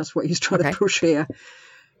 That's what he's trying to push here.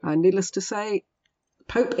 And needless to say,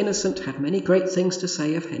 Pope Innocent had many great things to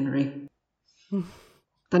say of Henry.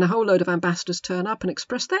 Then a whole load of ambassadors turn up and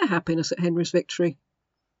express their happiness at Henry's victory.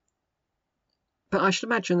 But I should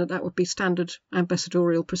imagine that would be standard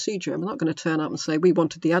ambassadorial procedure. I'm not going to turn up and say, we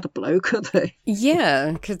wanted the other bloke, are they?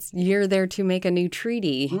 Yeah, because you're there to make a new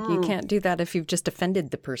treaty. You can't do that if you've just offended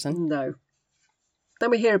the person. No. Then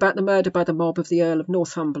we hear about the murder by the mob of the Earl of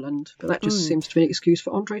Northumberland, but that just seems to be an excuse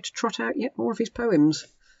for Andre to trot out yet more of his poems.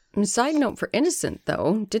 Side note for Innocent,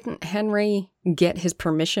 though, didn't Henry get his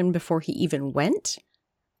permission before he even went?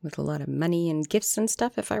 With a lot of money and gifts and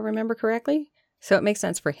stuff, if I remember correctly. So it makes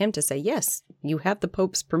sense for him to say, yes, you have the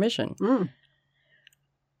Pope's permission.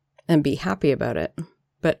 And be happy about it.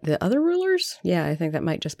 But the other rulers? Yeah, I think that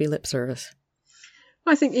might just be lip service.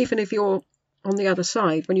 I think even if you're on the other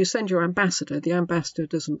side, when you send your ambassador, the ambassador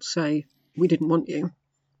doesn't say, we didn't want you.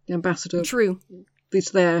 The ambassador is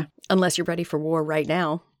there. Unless you're ready for war right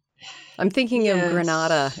now. I'm thinking of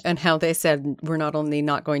Granada and how they said, we're not only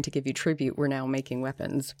not going to give you tribute, we're now making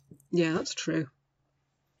weapons. Yeah, that's true.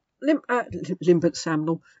 Lambert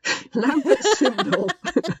Simnel. Lambert Simnel.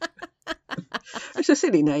 It's a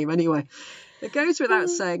silly name anyway. It goes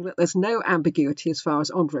without saying that there's no ambiguity as far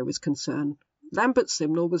as Andre was concerned. Lambert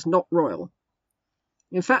Simnel was not royal.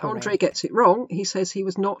 In fact, Andre gets it wrong. He says he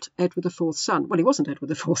was not Edward IV's son. Well, he wasn't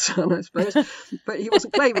Edward IV's son, I suppose, but he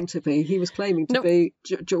wasn't claiming to be. He was claiming to be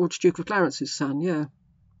George, Duke of Clarence's son, yeah.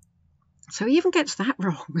 So he even gets that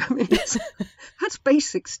wrong. I mean, that's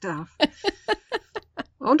basic stuff.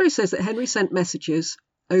 Andre says that Henry sent messages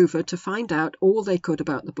over to find out all they could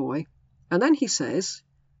about the boy. And then he says,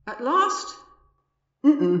 at last,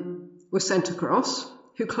 was sent across,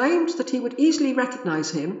 who claimed that he would easily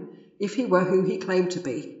recognise him if he were who he claimed to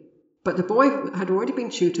be. But the boy had already been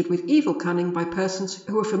tutored with evil cunning by persons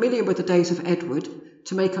who were familiar with the days of Edward.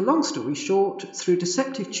 To make a long story short, through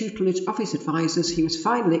deceptive tutelage of his advisers, he was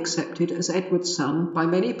finally accepted as Edward's son by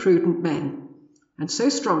many prudent men. And so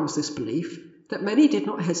strong was this belief that many did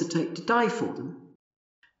not hesitate to die for them.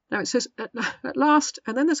 Now it says, at last,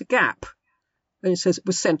 and then there's a gap, and it says it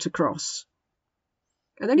was sent across.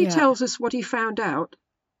 And then he tells us what he found out,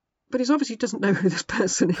 but he obviously doesn't know who this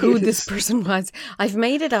person is. Who this person was. I've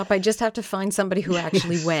made it up. I just have to find somebody who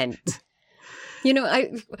actually went. You know,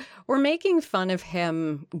 we're making fun of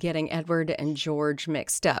him getting Edward and George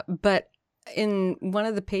mixed up, but in one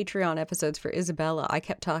of the Patreon episodes for Isabella, I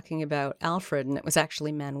kept talking about Alfred, and it was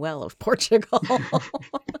actually Manuel of Portugal.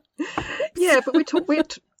 Yeah,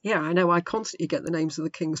 but yeah, I know I constantly get the names of the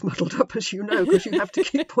kings muddled up, as you know, because you have to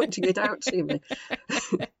keep pointing it out to me.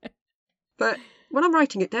 But when I'm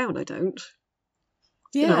writing it down, I don't.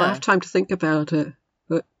 Yeah. You know, I have time to think about it.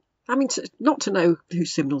 But, I mean, not to know who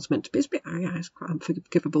Simnel's meant to be, it's quite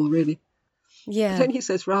unforgivable, really. Yeah. But then he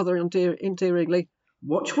says rather endearingly,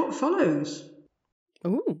 watch what follows.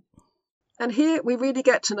 Ooh. And here we really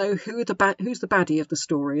get to know who's the baddie of the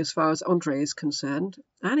story as far as Andre is concerned,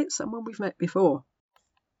 and it's someone we've met before.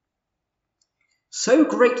 So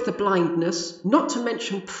great the blindness, not to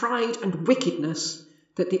mention pride and wickedness,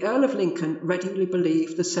 that the Earl of Lincoln readily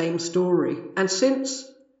believed the same story. And since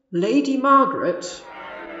Lady Margaret,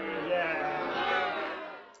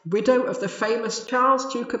 widow of the famous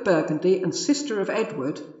Charles, Duke of Burgundy and sister of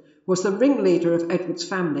Edward, was the ringleader of Edward's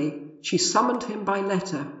family, she summoned him by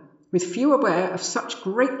letter. With few aware of such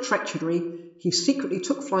great treachery, he secretly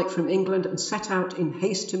took flight from England and set out in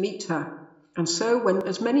haste to meet her. And so, when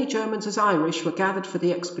as many Germans as Irish were gathered for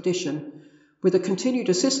the expedition, with the continued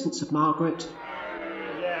assistance of Margaret,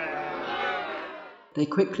 they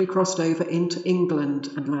quickly crossed over into England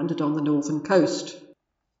and landed on the northern coast.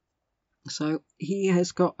 So he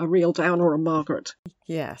has got a real downer on Margaret.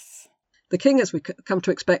 Yes. The king, as we come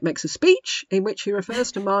to expect, makes a speech in which he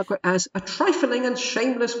refers to Margaret as a trifling and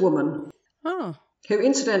shameless woman, who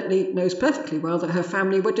incidentally knows perfectly well that her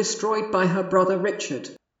family were destroyed by her brother Richard.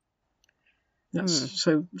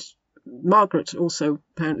 So Margaret also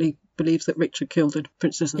apparently believes that Richard killed the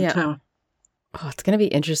princess in the tower. Oh, it's going to be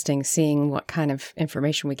interesting seeing what kind of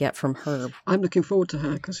information we get from her. I'm looking forward to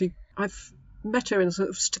her because I've met her in a sort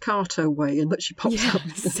of staccato way and that she pops up.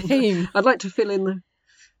 Same. I'd like to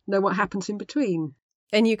know what happens in between.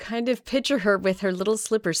 And you kind of picture her with her little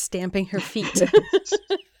slippers stamping her feet.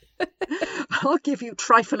 I'll give you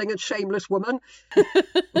trifling and shameless woman.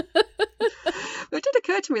 It did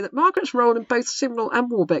occur to me that Margaret's role in both Simnel and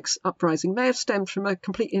Warbeck's uprising may have stemmed from a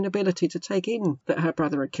complete inability to take in that her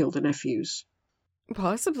brother had killed the nephews.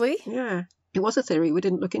 Possibly. Yeah. It was a theory we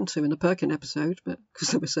didn't look into in the Perkin episode, but because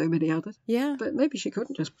there were so many others. Yeah. But maybe she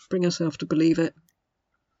couldn't just bring herself to believe it.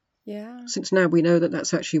 Yeah. Since now we know that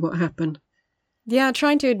that's actually what happened. Yeah,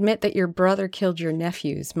 trying to admit that your brother killed your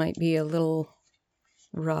nephews might be a little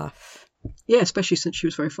rough. Yeah, especially since she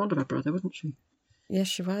was very fond of her brother, wasn't she? Yes,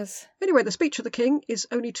 she was. Anyway, the speech of the king is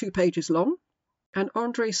only 2 pages long, and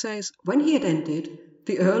Andre says, when he had ended,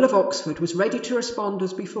 the Earl of Oxford was ready to respond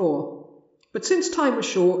as before, but since time was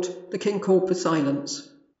short, the king called for silence.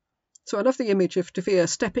 So I love the image of De Vere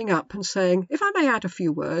stepping up and saying, if I may add a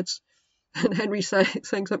few words, and Henry saying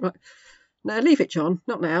something like, no, leave it, John,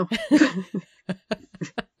 not now. I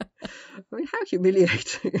mean, how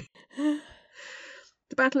humiliating.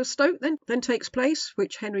 The Battle of Stoke then takes place,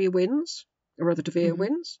 which Henry wins, or rather De Vere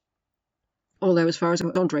wins. Although as far as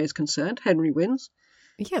Andre is concerned, Henry wins.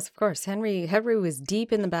 Yes, of course. Henry was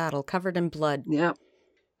deep in the battle, covered in blood. Yeah.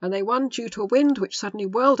 And they won due to a wind which suddenly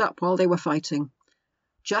whirled up while they were fighting.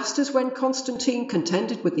 Just as when Constantine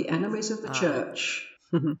contended with the enemies of the church.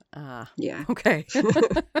 Yeah. Okay.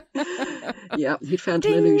 Yeah, he'd found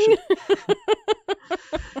an illusion.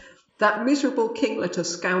 That miserable kinglet of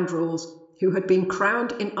scoundrels who had been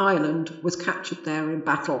crowned in Ireland was captured there in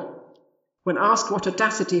battle. When asked what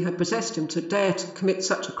audacity had possessed him to dare to commit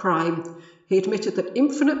such a crime, he admitted that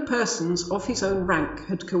infinite persons of his own rank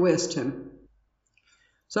had coerced him.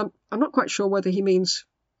 So I'm not quite sure whether he means,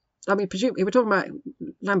 I mean, presumably we're talking about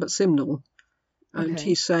Lambert Simnel, and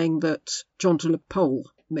he's saying that John de la Pole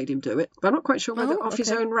made him do it. But I'm not quite sure whether of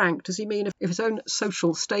his own rank, does he mean of his own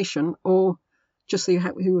social station, or just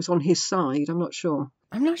who was on his side? I'm not sure.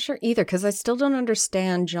 I'm not sure either, because I still don't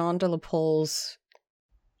understand John de la Pole's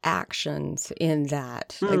actions in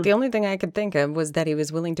that. Like, the only thing I could think of was that he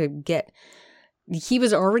was willing to he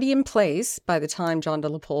was already in place by the time John de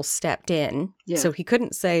la Pole stepped in. Yeah. So he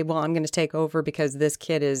couldn't say, well, I'm going to take over because this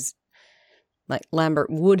kid is, like, Lambert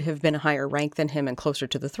would have been a higher rank than him and closer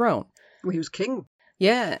to the throne. Well, he was king.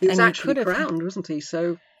 Yeah. He was actually crowned, wasn't he?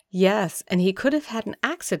 So yes. And he could have had an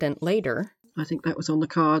accident later. I think that was on the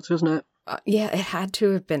cards, wasn't it? Yeah, it had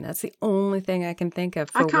to have been. That's the only thing I can think of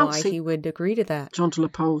for why he would agree to that. John de la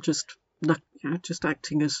Pole just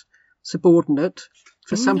acting as subordinate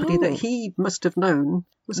for somebody that he must have known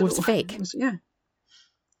was fake. Yeah.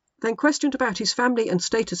 Then questioned about his family and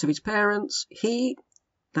status of his parents, he,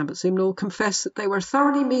 Lambert Simnel, confessed that they were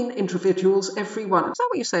thoroughly mean individuals, every one. Is that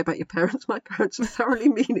what you say about your parents? My parents are thoroughly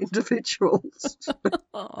mean individuals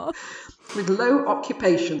with low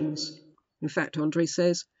occupations. In fact, Andre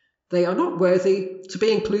says, they are not worthy to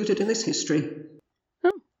be included in this history.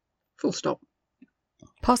 Full stop.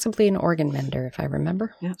 Possibly an organ mender, if I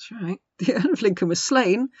remember. Yeah, that's right. The Earl of Lincoln was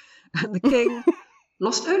slain, and the king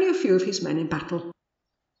lost only a few of his men in battle.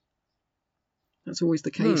 That's always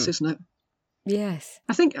the case, isn't it? Yes.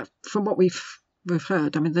 I think from what we've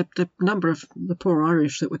heard, I mean, the number of the poor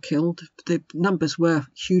Irish that were killed, the numbers were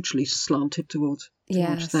hugely slanted towards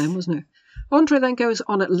them, wasn't it? Andre then goes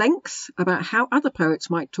on at length about how other poets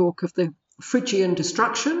might talk of the Phrygian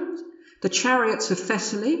destruction, the chariots of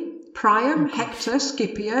Thessaly, Priam, Hector,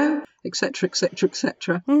 Scipio, etc., etc.,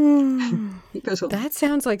 etc. He goes on. That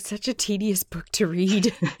sounds like such a tedious book to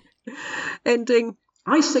read. Ending,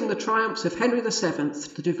 I sing the triumphs of Henry VII,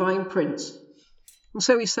 the divine prince. And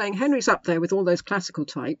so he's saying Henry's up there with all those classical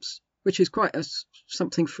types, which is quite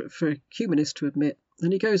something for a humanist to admit.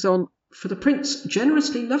 And he goes on, for the prince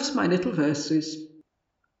generously loves my little verses.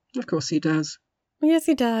 Of course he does. Yes,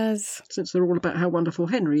 he does. Since they're all about how wonderful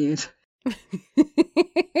Henry is.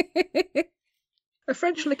 A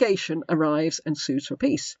French legation arrives and sues for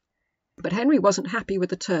peace. But Henry wasn't happy with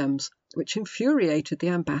the terms, which infuriated the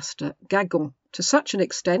ambassador Gagon to such an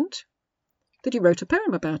extent that he wrote a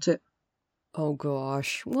poem about it. Oh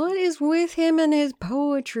gosh, what is with him and his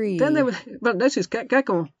poetry? Then there was, notice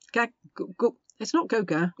Gagon. It's not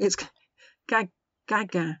Gauguin, it's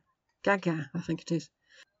Gaga, I think it is.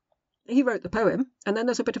 He wrote the poem, and then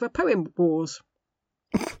there's a bit of a poem wars,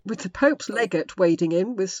 with the Pope's legate wading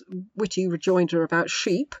in with witty rejoinder about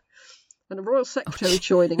sheep, and a royal secretary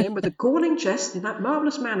joining in with a galling jest in that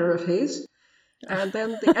marvellous manner of his, and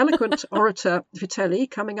then the eloquent orator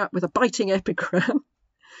Vitelli coming up with a biting epigram.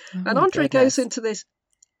 And Andre goes into this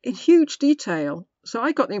in huge detail, so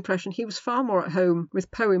I got the impression he was far more at home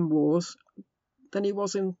with poem wars than he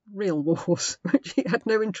was in real wars, which he had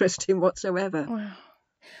no interest in whatsoever. Wow.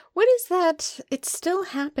 What is that? It still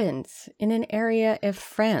happens in an area of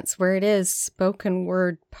France where it is spoken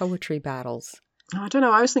word poetry battles. I don't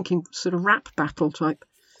know, I was thinking sort of rap battle type.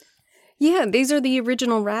 Yeah, these are the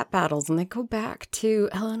original rap battles, and they go back to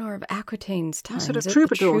Eleanor of Aquitaine's time. Sort of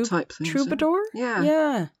troubadour type thing. Troubadour? Yeah.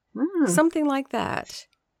 Yeah. Something like that.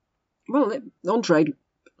 Well, Andre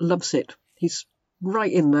loves it. He's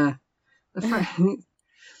right in there.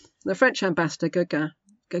 The French ambassador, Gaga,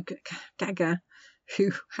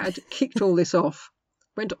 who had kicked all this off,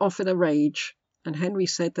 went off in a rage, and Henry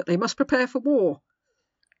said that they must prepare for war,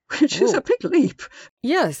 which is a big leap.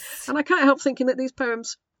 Yes. And I can't help thinking that these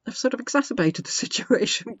poems have sort of exacerbated the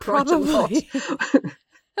situation quite a lot.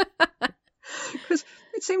 Because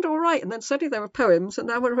it seemed all right, and then suddenly there were poems, and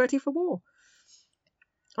now we're ready for war.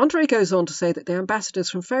 André goes on to say that the ambassadors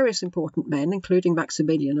from various important men, including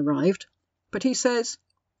Maximilian, arrived, but he says,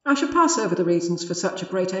 "I shall pass over the reasons for such a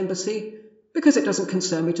great embassy, because it doesn't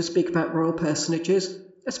concern me to speak about royal personages,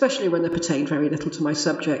 especially when they pertain very little to my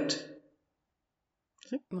subject."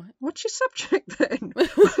 What's your subject then?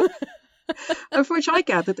 Of which I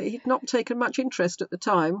gathered that he'd not taken much interest at the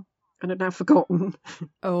time and had now forgotten.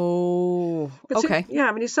 Oh, okay.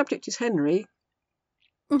 His subject is Henry.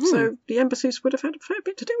 Mm-hmm. So the embassies would have had a fair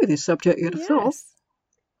bit to do with his subject, you'd have thought.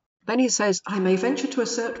 Then he says, "I may venture to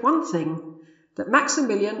assert one thing, that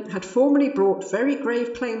Maximilian had formerly brought very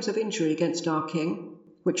grave claims of injury against our king,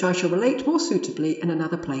 which I shall relate more suitably in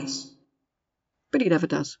another place." But he never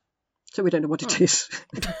does. So we don't know what it is.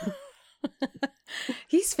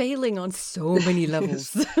 He's failing on so many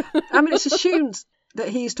levels. It's assumed that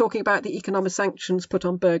he's talking about the economic sanctions put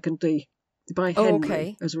on Burgundy by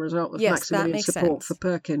Henry as a result of Maximilian's support for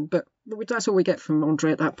Perkin. But that's all we get from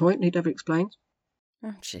André at that point, and he never explains.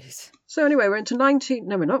 Oh, jeez. So anyway, we're into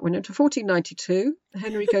 1492.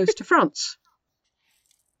 Henry goes to France.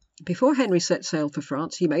 Before Henry set sail for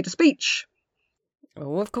France, he made a speech.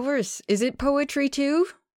 Oh, of course. Is it poetry too?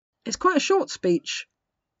 It's quite a short speech.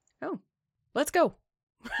 Oh, let's go.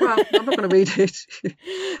 Well, I'm not going to read it.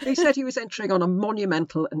 He said he was entering on a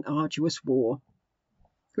monumental and arduous war,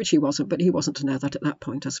 which he wasn't, but he wasn't to know that at that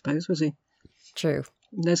point, I suppose, was he? True.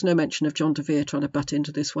 There's no mention of John de Vere trying to butt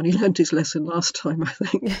into this one. He learned his lesson last time, I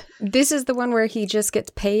think. This is the one where he just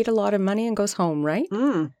gets paid a lot of money and goes home, right?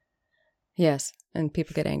 Mm. Yes, and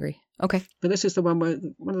people get angry. Okay. But this is the one where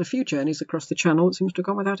one of the few journeys across the Channel that seems to have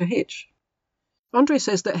gone without a hitch. André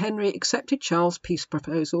says that Henry accepted Charles' peace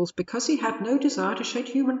proposals because he had no desire to shed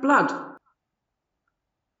human blood.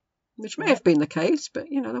 Which may have been the case, but,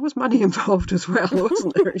 there was money involved as well,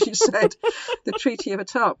 wasn't there? As you said, the Treaty of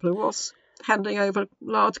Etaples was handing over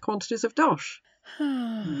large quantities of dosh.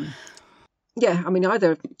 Either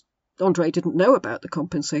André didn't know about the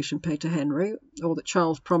compensation paid to Henry, or that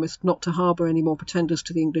Charles promised not to harbour any more pretenders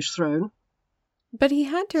to the English throne. But he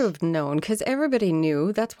had to have known, because everybody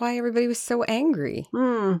knew. That's why everybody was so angry.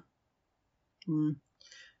 Well,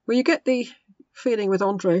 you get the feeling with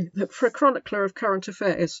André that for a chronicler of current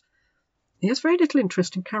affairs, he has very little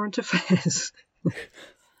interest in current affairs.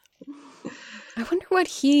 I wonder what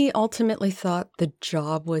he ultimately thought the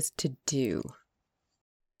job was to do.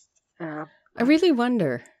 I really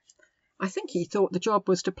wonder. I think he thought the job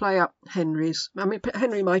was to play up Henry's.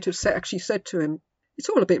 Henry might have actually said to him, "It's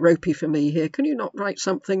all a bit ropey for me here. Can you not write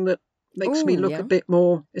something that makes me look a bit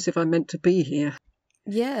more as if I'm meant to be here?"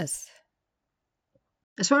 Yes.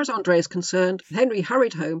 As far as André is concerned, Henry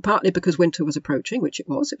hurried home, partly because winter was approaching, which it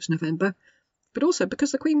was November, but also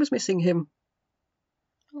because the Queen was missing him.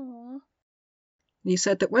 Aww. He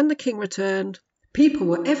said that when the King returned, people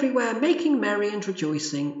were everywhere making merry and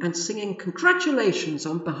rejoicing and singing congratulations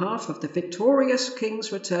on behalf of the victorious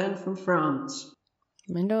King's return from France.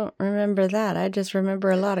 I don't remember that. I just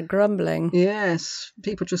remember a lot of grumbling. Yes,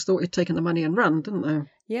 people just thought he'd taken the money and run, didn't they?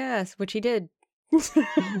 Yes, which he did.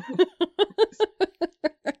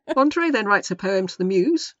 André then writes a poem to the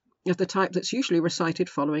Muse, of the type that's usually recited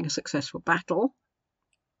following a successful battle.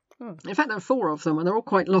 In fact, there are 4 of them, and they're all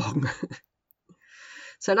quite long.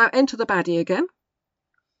 So now enter the baddie again.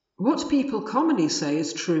 "What people commonly say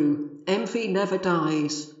is true, envy never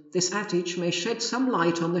dies. This adage may shed some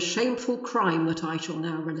light on the shameful crime that I shall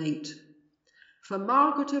now relate. For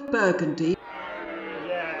Margaret of Burgundy,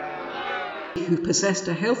 who possessed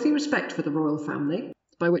a healthy respect for the royal family,"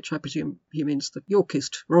 by which I presume he means the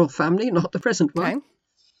Yorkist royal family, not the present one,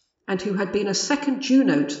 "and who had been a second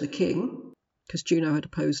Juno to the king," because Juno had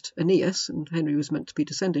opposed Aeneas, and Henry was meant to be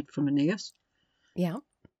descended from Aeneas,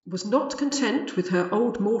 "was not content with her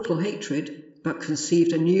old mortal hatred, but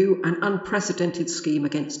conceived a new and unprecedented scheme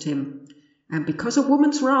against him. And because a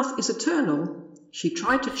woman's wrath is eternal, she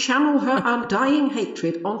tried to channel her undying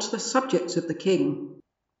hatred onto the subjects of the king."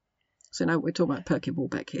 So now we're talking about Perkin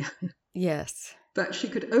Warbeck here. Yes. "But she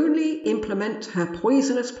could only implement her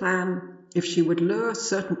poisonous plan if she would lure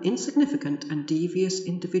certain insignificant and devious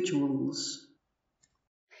individuals."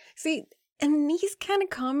 See, and these kind of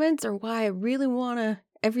comments are why I really want to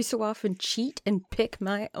every so often cheat and pick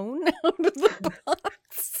my own out of the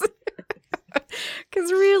box.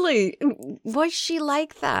 Because really, was she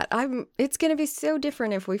like that? It's going to be so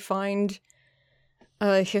different if we find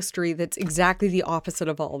a history that's exactly the opposite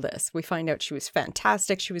of all this. We find out she was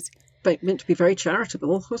fantastic. She was meant to be very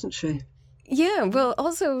charitable, wasn't she? Yeah, well,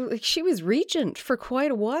 also, she was regent for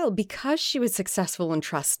quite a while because she was successful and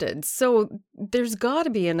trusted. So there's got to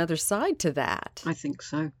be another side to that. I think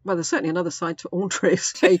so. Well, there's certainly another side to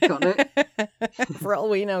Andre's take on it. For all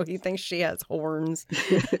we know, he thinks she has horns.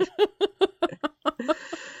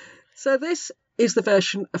 So this is the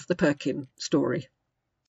version of the Perkin story.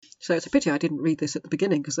 So it's a pity I didn't read this at the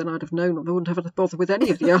beginning, because then I'd have known I wouldn't have bothered with any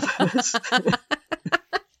of the others.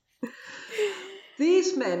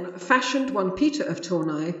 These men fashioned one Peter of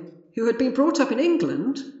Tournai, who had been brought up in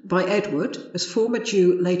England by Edward, as former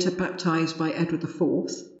Jew later baptised by Edward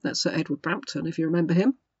IV. That's Sir Edward Brampton, if you remember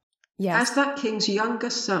him. Yes. As that king's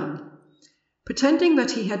youngest son. Pretending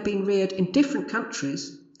that he had been reared in different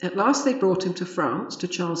countries, at last they brought him to France, to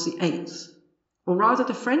Charles VIII. Or rather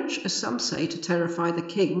the French, as some say, to terrify the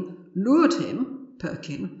king, lured him,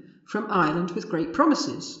 Perkin, from Ireland with great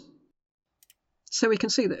promises. So we can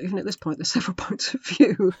see that even at this point there's several points of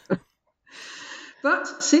view.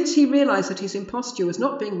 But since he realised that his imposture was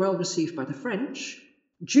not being well received by the French,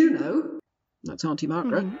 Juno, that's Auntie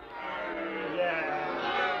Margaret,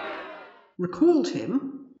 recalled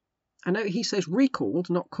him. I know he says recalled,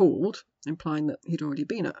 not called, implying that he'd already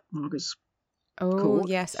been at Margaret's court.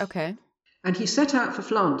 Yes, okay. And he set out for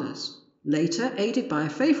Flanders. Later, aided by a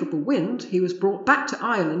favourable wind, he was brought back to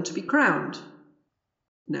Ireland to be crowned.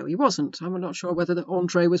 No, he wasn't. I'm not sure whether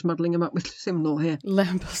Andre was muddling him up with Simnel here.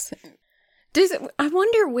 I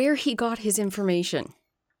wonder where he got his information.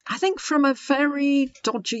 I think from a very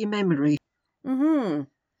dodgy memory. Mm-hmm.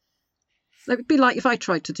 It would be like if I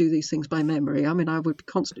tried to do these things by memory. I mean, I would be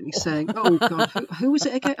constantly saying, oh, God, who was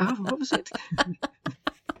it again? Oh, what was it?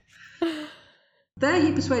 There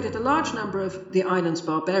he persuaded a large number of the island's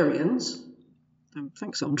barbarians.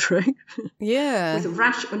 Thanks, Andre. Yeah. With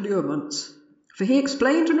rash allurements. For he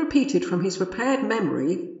explained and repeated from his prepared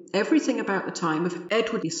memory everything about the time of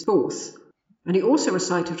Edward IV. And he also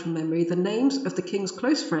recited from memory the names of the king's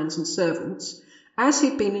close friends and servants, as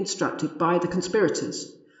he'd been instructed by the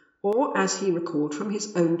conspirators, or as he recalled from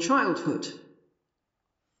his own childhood.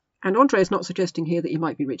 And Andre is not suggesting here that he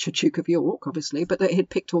might be Richard, Duke of York, obviously, but that he'd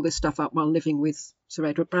picked all this stuff up while living with Sir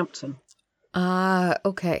Edward Brampton.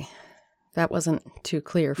 Okay. That wasn't too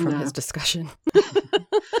clear from his discussion.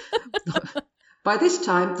 By this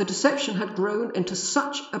time, the deception had grown into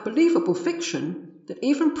such a believable fiction that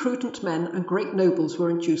even prudent men and great nobles were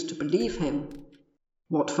induced to believe him.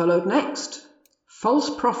 What followed next? False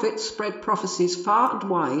prophets spread prophecies far and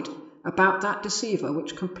wide about that deceiver,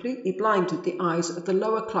 which completely blinded the eyes of the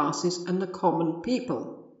lower classes and the common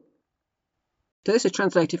people. So this is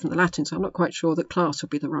translated from the Latin, so I'm not quite sure that class would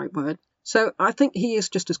be the right word. So I think he is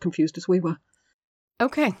just as confused as we were.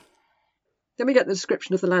 Okay. Then we get the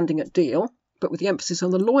description of the landing at Deal, but with the emphasis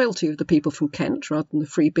on the loyalty of the people from Kent rather than the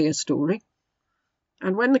free beer story.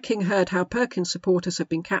 And when the king heard how Perkin's supporters had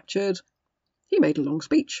been captured, he made a long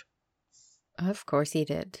speech. Of course he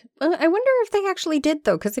did. Well, I wonder if they actually did,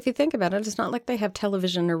 though, because if you think about it, it's not like they have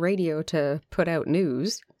television or radio to put out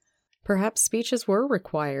news. Perhaps speeches were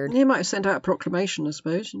required. He might have sent out a proclamation, I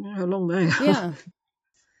suppose. You know how long they are. Yeah.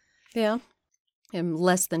 Yeah. In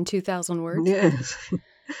less than 2,000 words. Yes.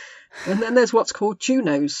 And then there's what's called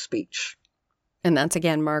Juno's speech. And that's,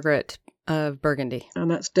 again, Margaret of Burgundy. And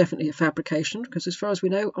that's definitely a fabrication, because as far as we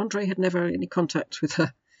know, Andre had never had any contact with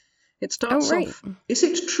her. It starts off, "Is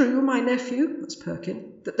it true, my nephew," that's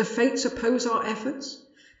Perkin, "that the fates oppose our efforts?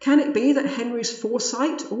 Can it be that Henry's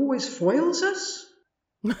foresight always foils us?"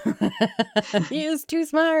 He is too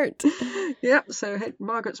smart. Yep, so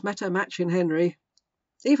Margaret's met her match in Henry,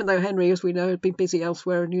 even though Henry, as we know, had been busy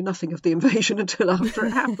elsewhere and knew nothing of the invasion until after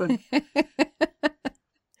it happened.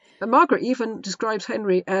 And Margaret even describes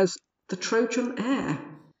Henry as the Trojan heir,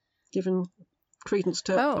 given credence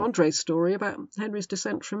to Andre's story about Henry's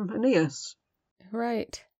descent from Aeneas.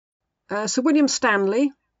 Right. Sir William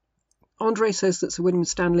Stanley. Andre says that Sir William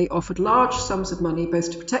Stanley offered large sums of money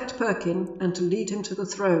both to protect Perkin and to lead him to the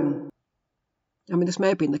throne. I mean, this may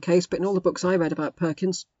have been the case, but in all the books I read about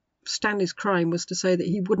Perkins, Stanley's crime was to say that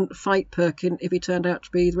he wouldn't fight Perkin if he turned out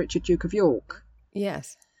to be the Richard, Duke of York.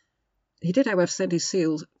 Yes. He did, however, send his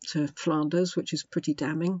seals to Flanders, which is pretty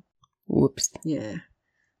damning. Whoops. Yeah.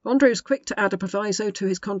 Andre was quick to add a proviso to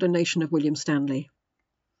his condemnation of William Stanley.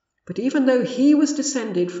 But even though he was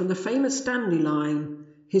descended from the famous Stanley line,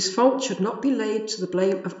 his fault should not be laid to the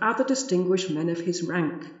blame of other distinguished men of his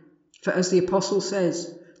rank. For as the Apostle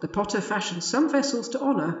says, the potter fashioned some vessels to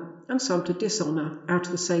honour and some to dishonour out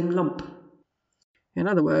of the same lump. In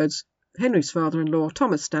other words, Henry's father-in-law,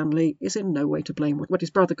 Thomas Stanley, is in no way to blame what his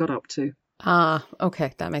brother got up to. Ah,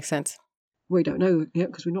 okay, that makes sense. We don't know yet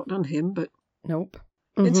because we've not done him, but... Nope.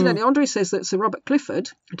 Incidentally, Andre says that Sir Robert Clifford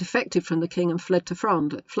defected from the king and fled to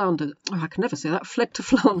Flanders. Oh, I can never say that. Fled to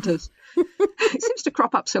Flanders. It seems to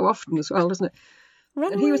crop up so often as well, doesn't it?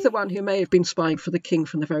 And he was the one who may have been spying for the king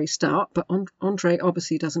from the very start, but Andre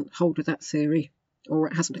obviously doesn't hold with that theory, or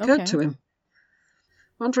it hasn't occurred to him.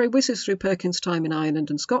 Andre whizzes through Perkin's time in Ireland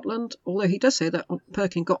and Scotland, although he does say that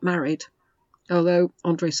Perkin got married, although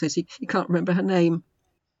Andre says he can't remember her name.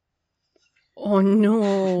 Oh,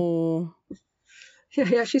 no.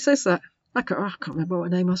 Yeah, she says that. I can't remember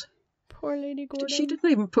what her name was. Poor Lady Gordon. He doesn't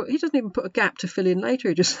even put a gap to fill in later.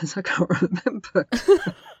 He just says, I can't remember.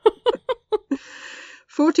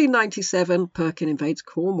 1497, Perkin invades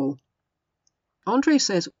Cornwall. Andre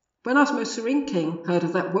says, when our most serene king heard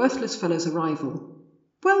of that worthless fellow's arrival,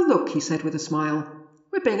 well, look, he said with a smile,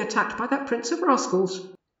 we're being attacked by that prince of rascals.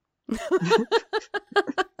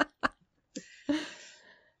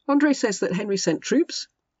 Andre says that Henry sent troops,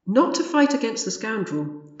 not to fight against the scoundrel,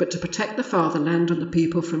 but to protect the fatherland and the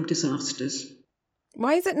people from disasters.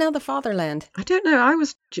 Why is it now the fatherland? I don't know. I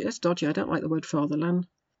was just dodgy. I don't like the word fatherland.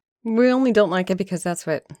 We only don't like it because that's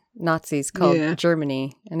what Nazis called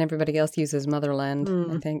Germany, and everybody else uses motherland,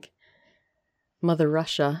 I think. Mother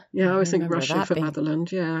Russia. Yeah, I always think Russia for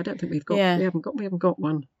motherland. Yeah, I don't think we haven't got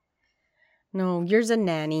one. No, yours a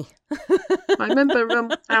nanny. I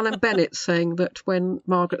remember Alan Bennett saying that when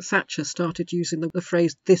Margaret Thatcher started using the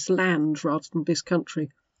phrase "this land" rather than "this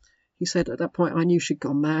country," he said at that point, I knew she'd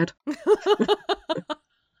gone mad.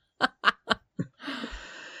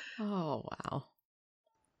 Oh, wow.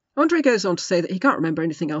 Andre goes on to say that he can't remember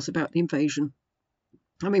anything else about the invasion.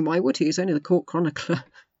 I mean, why would he? He's only the court chronicler.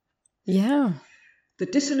 Yeah. The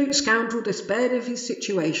dissolute scoundrel despaired of his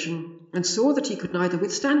situation and saw that he could neither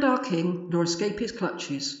withstand our king nor escape his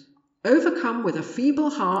clutches. Overcome with a feeble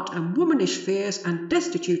heart and womanish fears and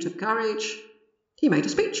destitute of courage, he made a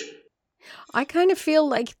speech. I kind of feel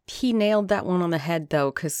like he nailed that one on the head,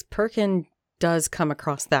 though, because Perkin does come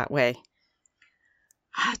across that way.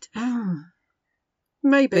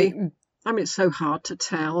 Maybe. I mean, it's so hard to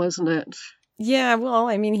tell, isn't it? Yeah, well,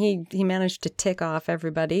 I mean, he managed to tick off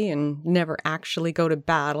everybody and never actually go to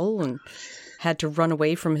battle and had to run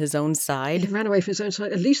away from his own side. He ran away from his own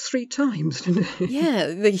side at least 3 times, didn't he?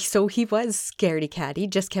 Yeah, so he was scaredy-cat. He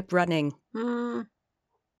just kept running.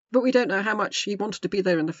 But we don't know how much he wanted to be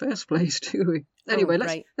there in the first place, do we? Anyway,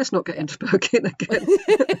 let's not get into Perkin again.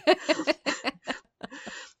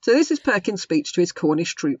 So this is Perkin's speech to his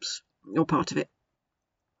Cornish troops, or part of it.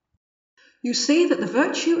 You see that the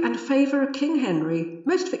virtue and favour of King Henry,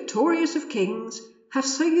 most victorious of kings, have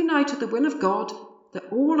so united the will of God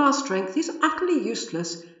that all our strength is utterly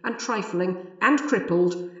useless and trifling and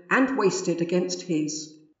crippled and wasted against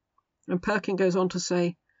his. And Perkin goes on to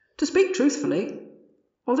say, to speak truthfully,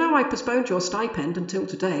 although I postponed your stipend until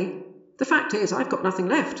today, the fact is I've got nothing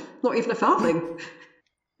left, not even a farthing.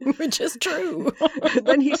 Which is true. And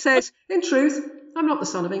then he says, in truth, I'm not the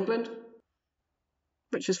son of England.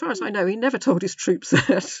 Which, as far as I know, he never told his troops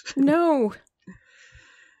that. No.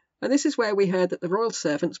 And this is where we heard that the royal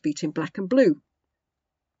servants beat him black and blue.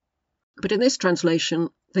 But in this translation,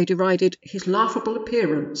 they derided his laughable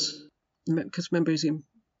appearance, because remember, he's in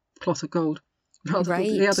cloth of gold. Rather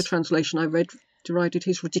than the other translation I read derided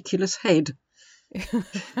his ridiculous head.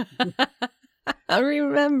 I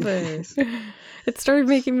remember. It started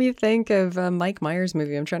making me think of Mike Myers'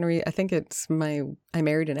 movie. I'm trying to read. I think it's I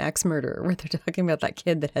Married an Axe Murderer, where they're talking about that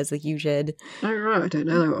kid that has a huge head. Oh, right. I don't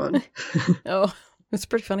know that one. Oh, it's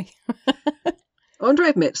pretty funny. Andre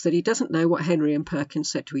admits that he doesn't know what Henry and Perkin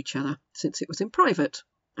said to each other, since it was in private.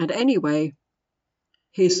 And anyway,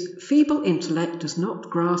 his feeble intellect does not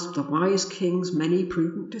grasp the wise king's many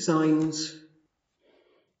prudent designs.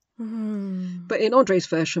 But in Andre's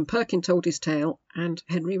version, Perkin told his tale and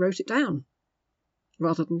Henry wrote it down,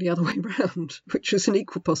 rather than the other way round, which was an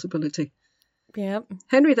equal possibility. Yep.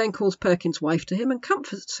 Henry then calls Perkin's wife to him and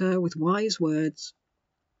comforts her with wise words.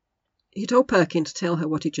 He told Perkin to tell her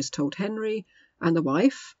what he just told Henry, and the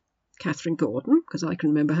wife, Catherine Gordon, because I can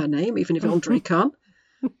remember her name, even if Andre can't,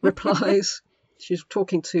 replies... She's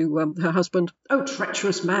talking to her husband. Oh,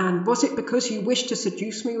 treacherous man, was it because you wished to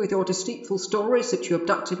seduce me with your deceitful stories that you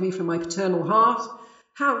abducted me from my paternal hearth?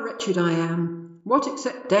 How wretched I am! What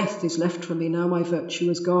except death is left for me now my virtue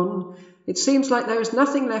is gone? It seems like there is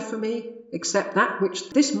nothing left for me except that which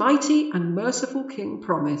this mighty and merciful king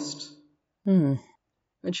promised. And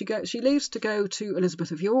she leaves to go to Elizabeth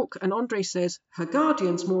of York, and Andre says her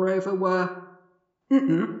guardians, moreover, were...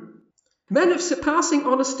 men of surpassing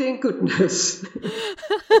honesty and goodness.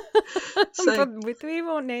 So, we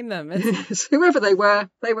won't name them. Whoever they were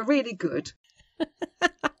really good.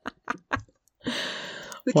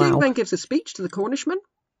 The king then gives a speech to the Cornishmen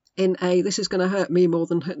in a "this is going to hurt me more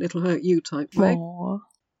than it'll hurt you" type way. Aww.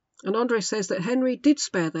 And Andre says that Henry did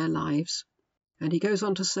spare their lives. And he goes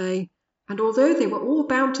on to say, "And although they were all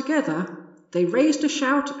bound together, they raised a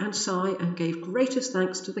shout and sigh and gave greatest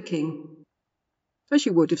thanks to the king." As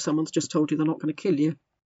you would if someone's just told you they're not going to kill you.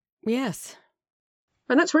 Yes.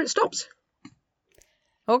 And that's where it stops.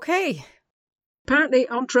 Okay. Apparently,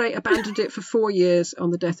 Andre abandoned it for 4 years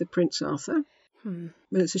on the death of Prince Arthur. And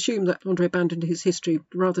it's assumed that Andre abandoned his history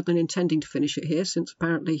rather than intending to finish it here, since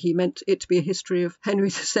apparently he meant it to be a history of Henry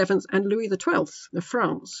VII and Louis XII of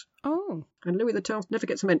France. Oh. And Louis XII never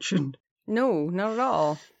gets mentioned. No, not at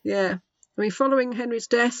all. Yeah. I mean, following Henry's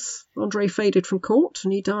death, Andre faded from court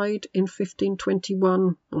and he died in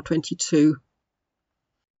 1521 or 22.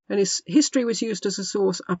 And his history was used as a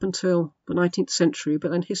source up until the 19th century, but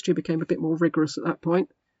then history became a bit more rigorous at that point.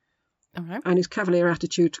 Okay. And his cavalier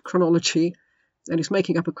attitude to chronology and his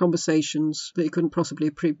making up of conversations that he couldn't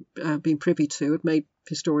possibly have been privy to had made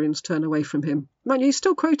historians turn away from him. Mind you, he's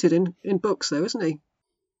still quoted in books, though, isn't he?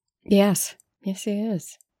 Yes. Yes, he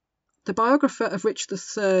is. The biographer of Richard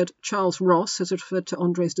III, Charles Ross, has referred to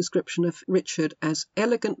Andre's description of Richard as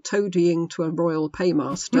elegant toadying to a royal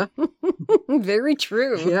paymaster. Very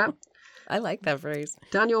true. Yeah. I like that phrase.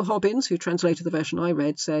 Daniel Hobbins, who translated the version I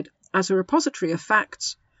read, said, "As a repository of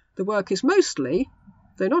facts, the work is mostly,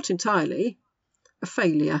 though not entirely, a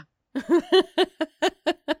failure."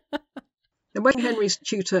 And when Henry's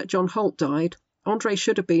tutor, John Holt, died, Andre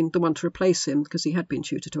should have been the one to replace him because he had been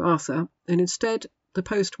tutor to Arthur, and instead the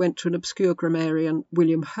post went to an obscure grammarian,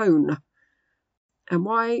 William Hone. And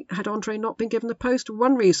why had Andre not been given the post?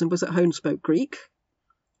 One reason was that Hone spoke Greek.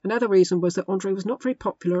 Another reason was that Andre was not very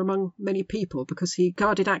popular among many people because he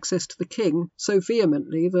guarded access to the king so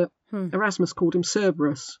vehemently that Erasmus called him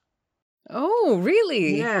Cerberus. Oh,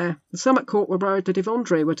 really? Yeah. Some at court were worried that if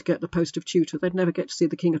Andre were to get the post of tutor, they'd never get to see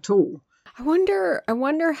the king at all. I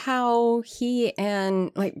wonder how he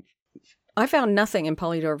and, I found nothing in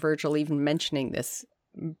Polydore Virgil even mentioning this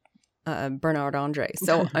Bernard Andre.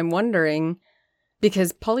 So I'm wondering,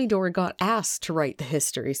 because Polydore got asked to write the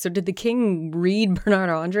history, so did the king read Bernard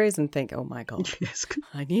Andre's and think, oh my God, yes.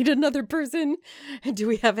 I need another person? Do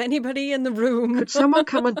we have anybody in the room? Could someone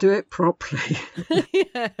come and do it properly?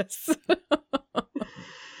 Yes.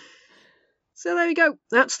 So there we go.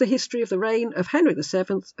 That's the history of the reign of Henry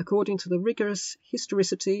VII, according to the rigorous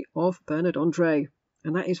historicity of Bernard Andre.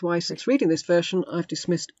 And that is why, since reading this version, I've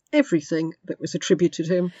dismissed everything that was attributed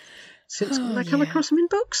to him since I come across him in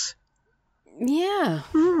books. Yeah.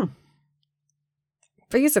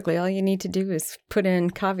 Basically, all you need to do is put in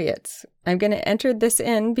caveats. I'm going to enter this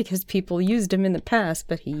in because people used him in the past,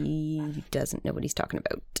 but he doesn't know what he's talking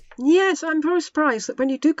about. Yes, I'm very surprised that when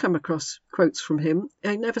you do come across quotes from him,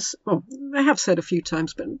 they have said a few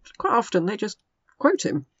times, but quite often they just quote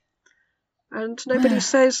him. And nobody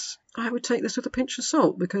says, I would take this with a pinch of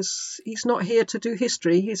salt, because he's not here to do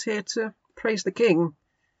history, he's here to praise the king.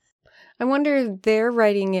 I wonder if they're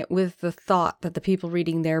writing it with the thought that the people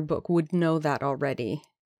reading their book would know that already.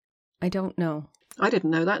 I don't know. I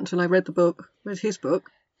didn't know that until I read his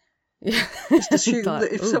book. Yeah. Just assume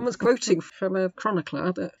that if someone's quoting from a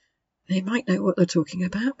chronicler, that they might know what they're talking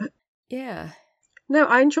about. But yeah. No,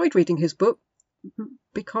 I enjoyed reading his book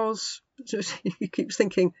because he keeps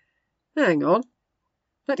thinking, hang on,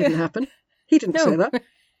 that didn't happen. He didn't say that.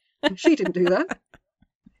 She didn't do that.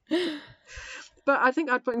 But I think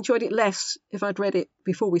I'd enjoyed it less if I'd read it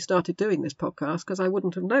before we started doing this podcast, because I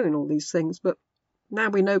wouldn't have known all these things. But now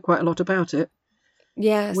we know quite a lot about it.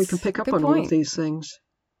 Yes. We can pick up on all of these things.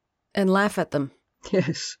 And laugh at them.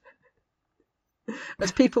 Yes.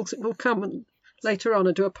 As people will come later on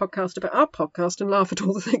and do a podcast about our podcast and laugh at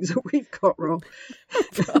all the things that we've got wrong.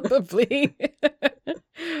 Probably.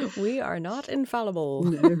 We are not infallible.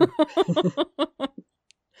 No.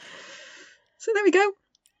 So there we go.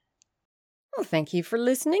 Well, thank you for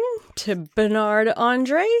listening to Bernard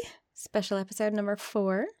Andre, special episode number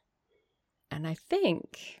 4. And I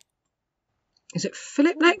think... Is it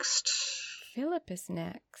Philip next? Philip is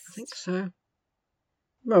next. I think so.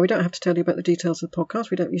 Well, we don't have to tell you about the details of the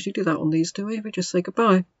podcast. We don't usually do that on these, do we? We just say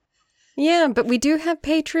goodbye. Yeah, but we do have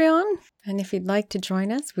Patreon. And if you'd like to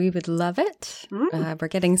join us, we would love it. We're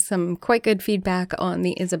getting some quite good feedback on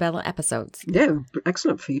the Isabella episodes. Yeah,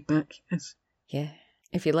 excellent feedback. Yes. Yeah.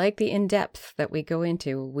 If you like the in-depth that we go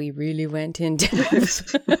into, we really went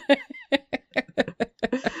in-depth.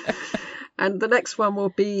 And the next one will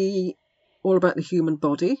be all about the human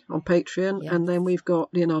body on Patreon. Yes. And then we've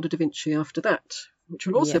got Leonardo da Vinci after that, which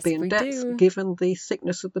will also be in depth given the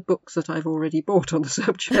thickness of the books that I've already bought on the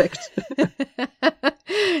subject.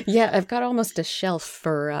 Yeah, I've got almost a shelf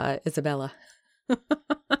for Isabella.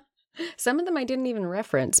 Some of them I didn't even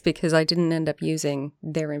reference because I didn't end up using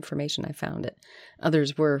their information. I found it.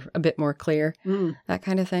 Others were a bit more clear, that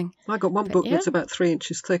kind of thing. I got one book that's about 3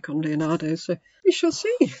 inches thick on Leonardo, so we shall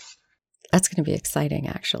see. That's going to be exciting,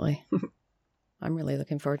 actually. I'm really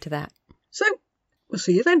looking forward to that. So, we'll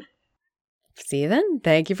see you then. See you then.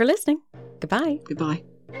 Thank you for listening. Goodbye. Goodbye.